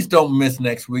 Please don't miss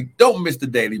next week. Don't miss the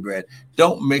Daily Bread.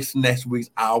 Don't miss next week's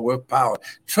Hour of Power.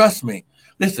 Trust me.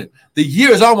 Listen, the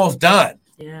year is almost done.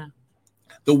 Yeah.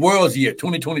 The world's year,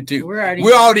 2022.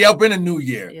 We're already up in a new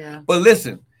year. Yeah. But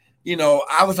listen,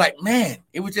 I was like, man,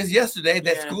 it was just yesterday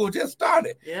that school just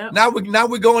started. Yeah. Now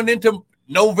we're going into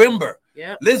November.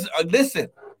 Yeah. Listen.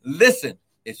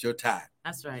 It's your time.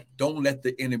 That's right. Don't let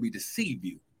the enemy deceive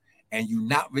you and you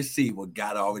not receive what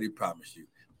God already promised you.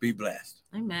 Be blessed.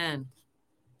 Amen.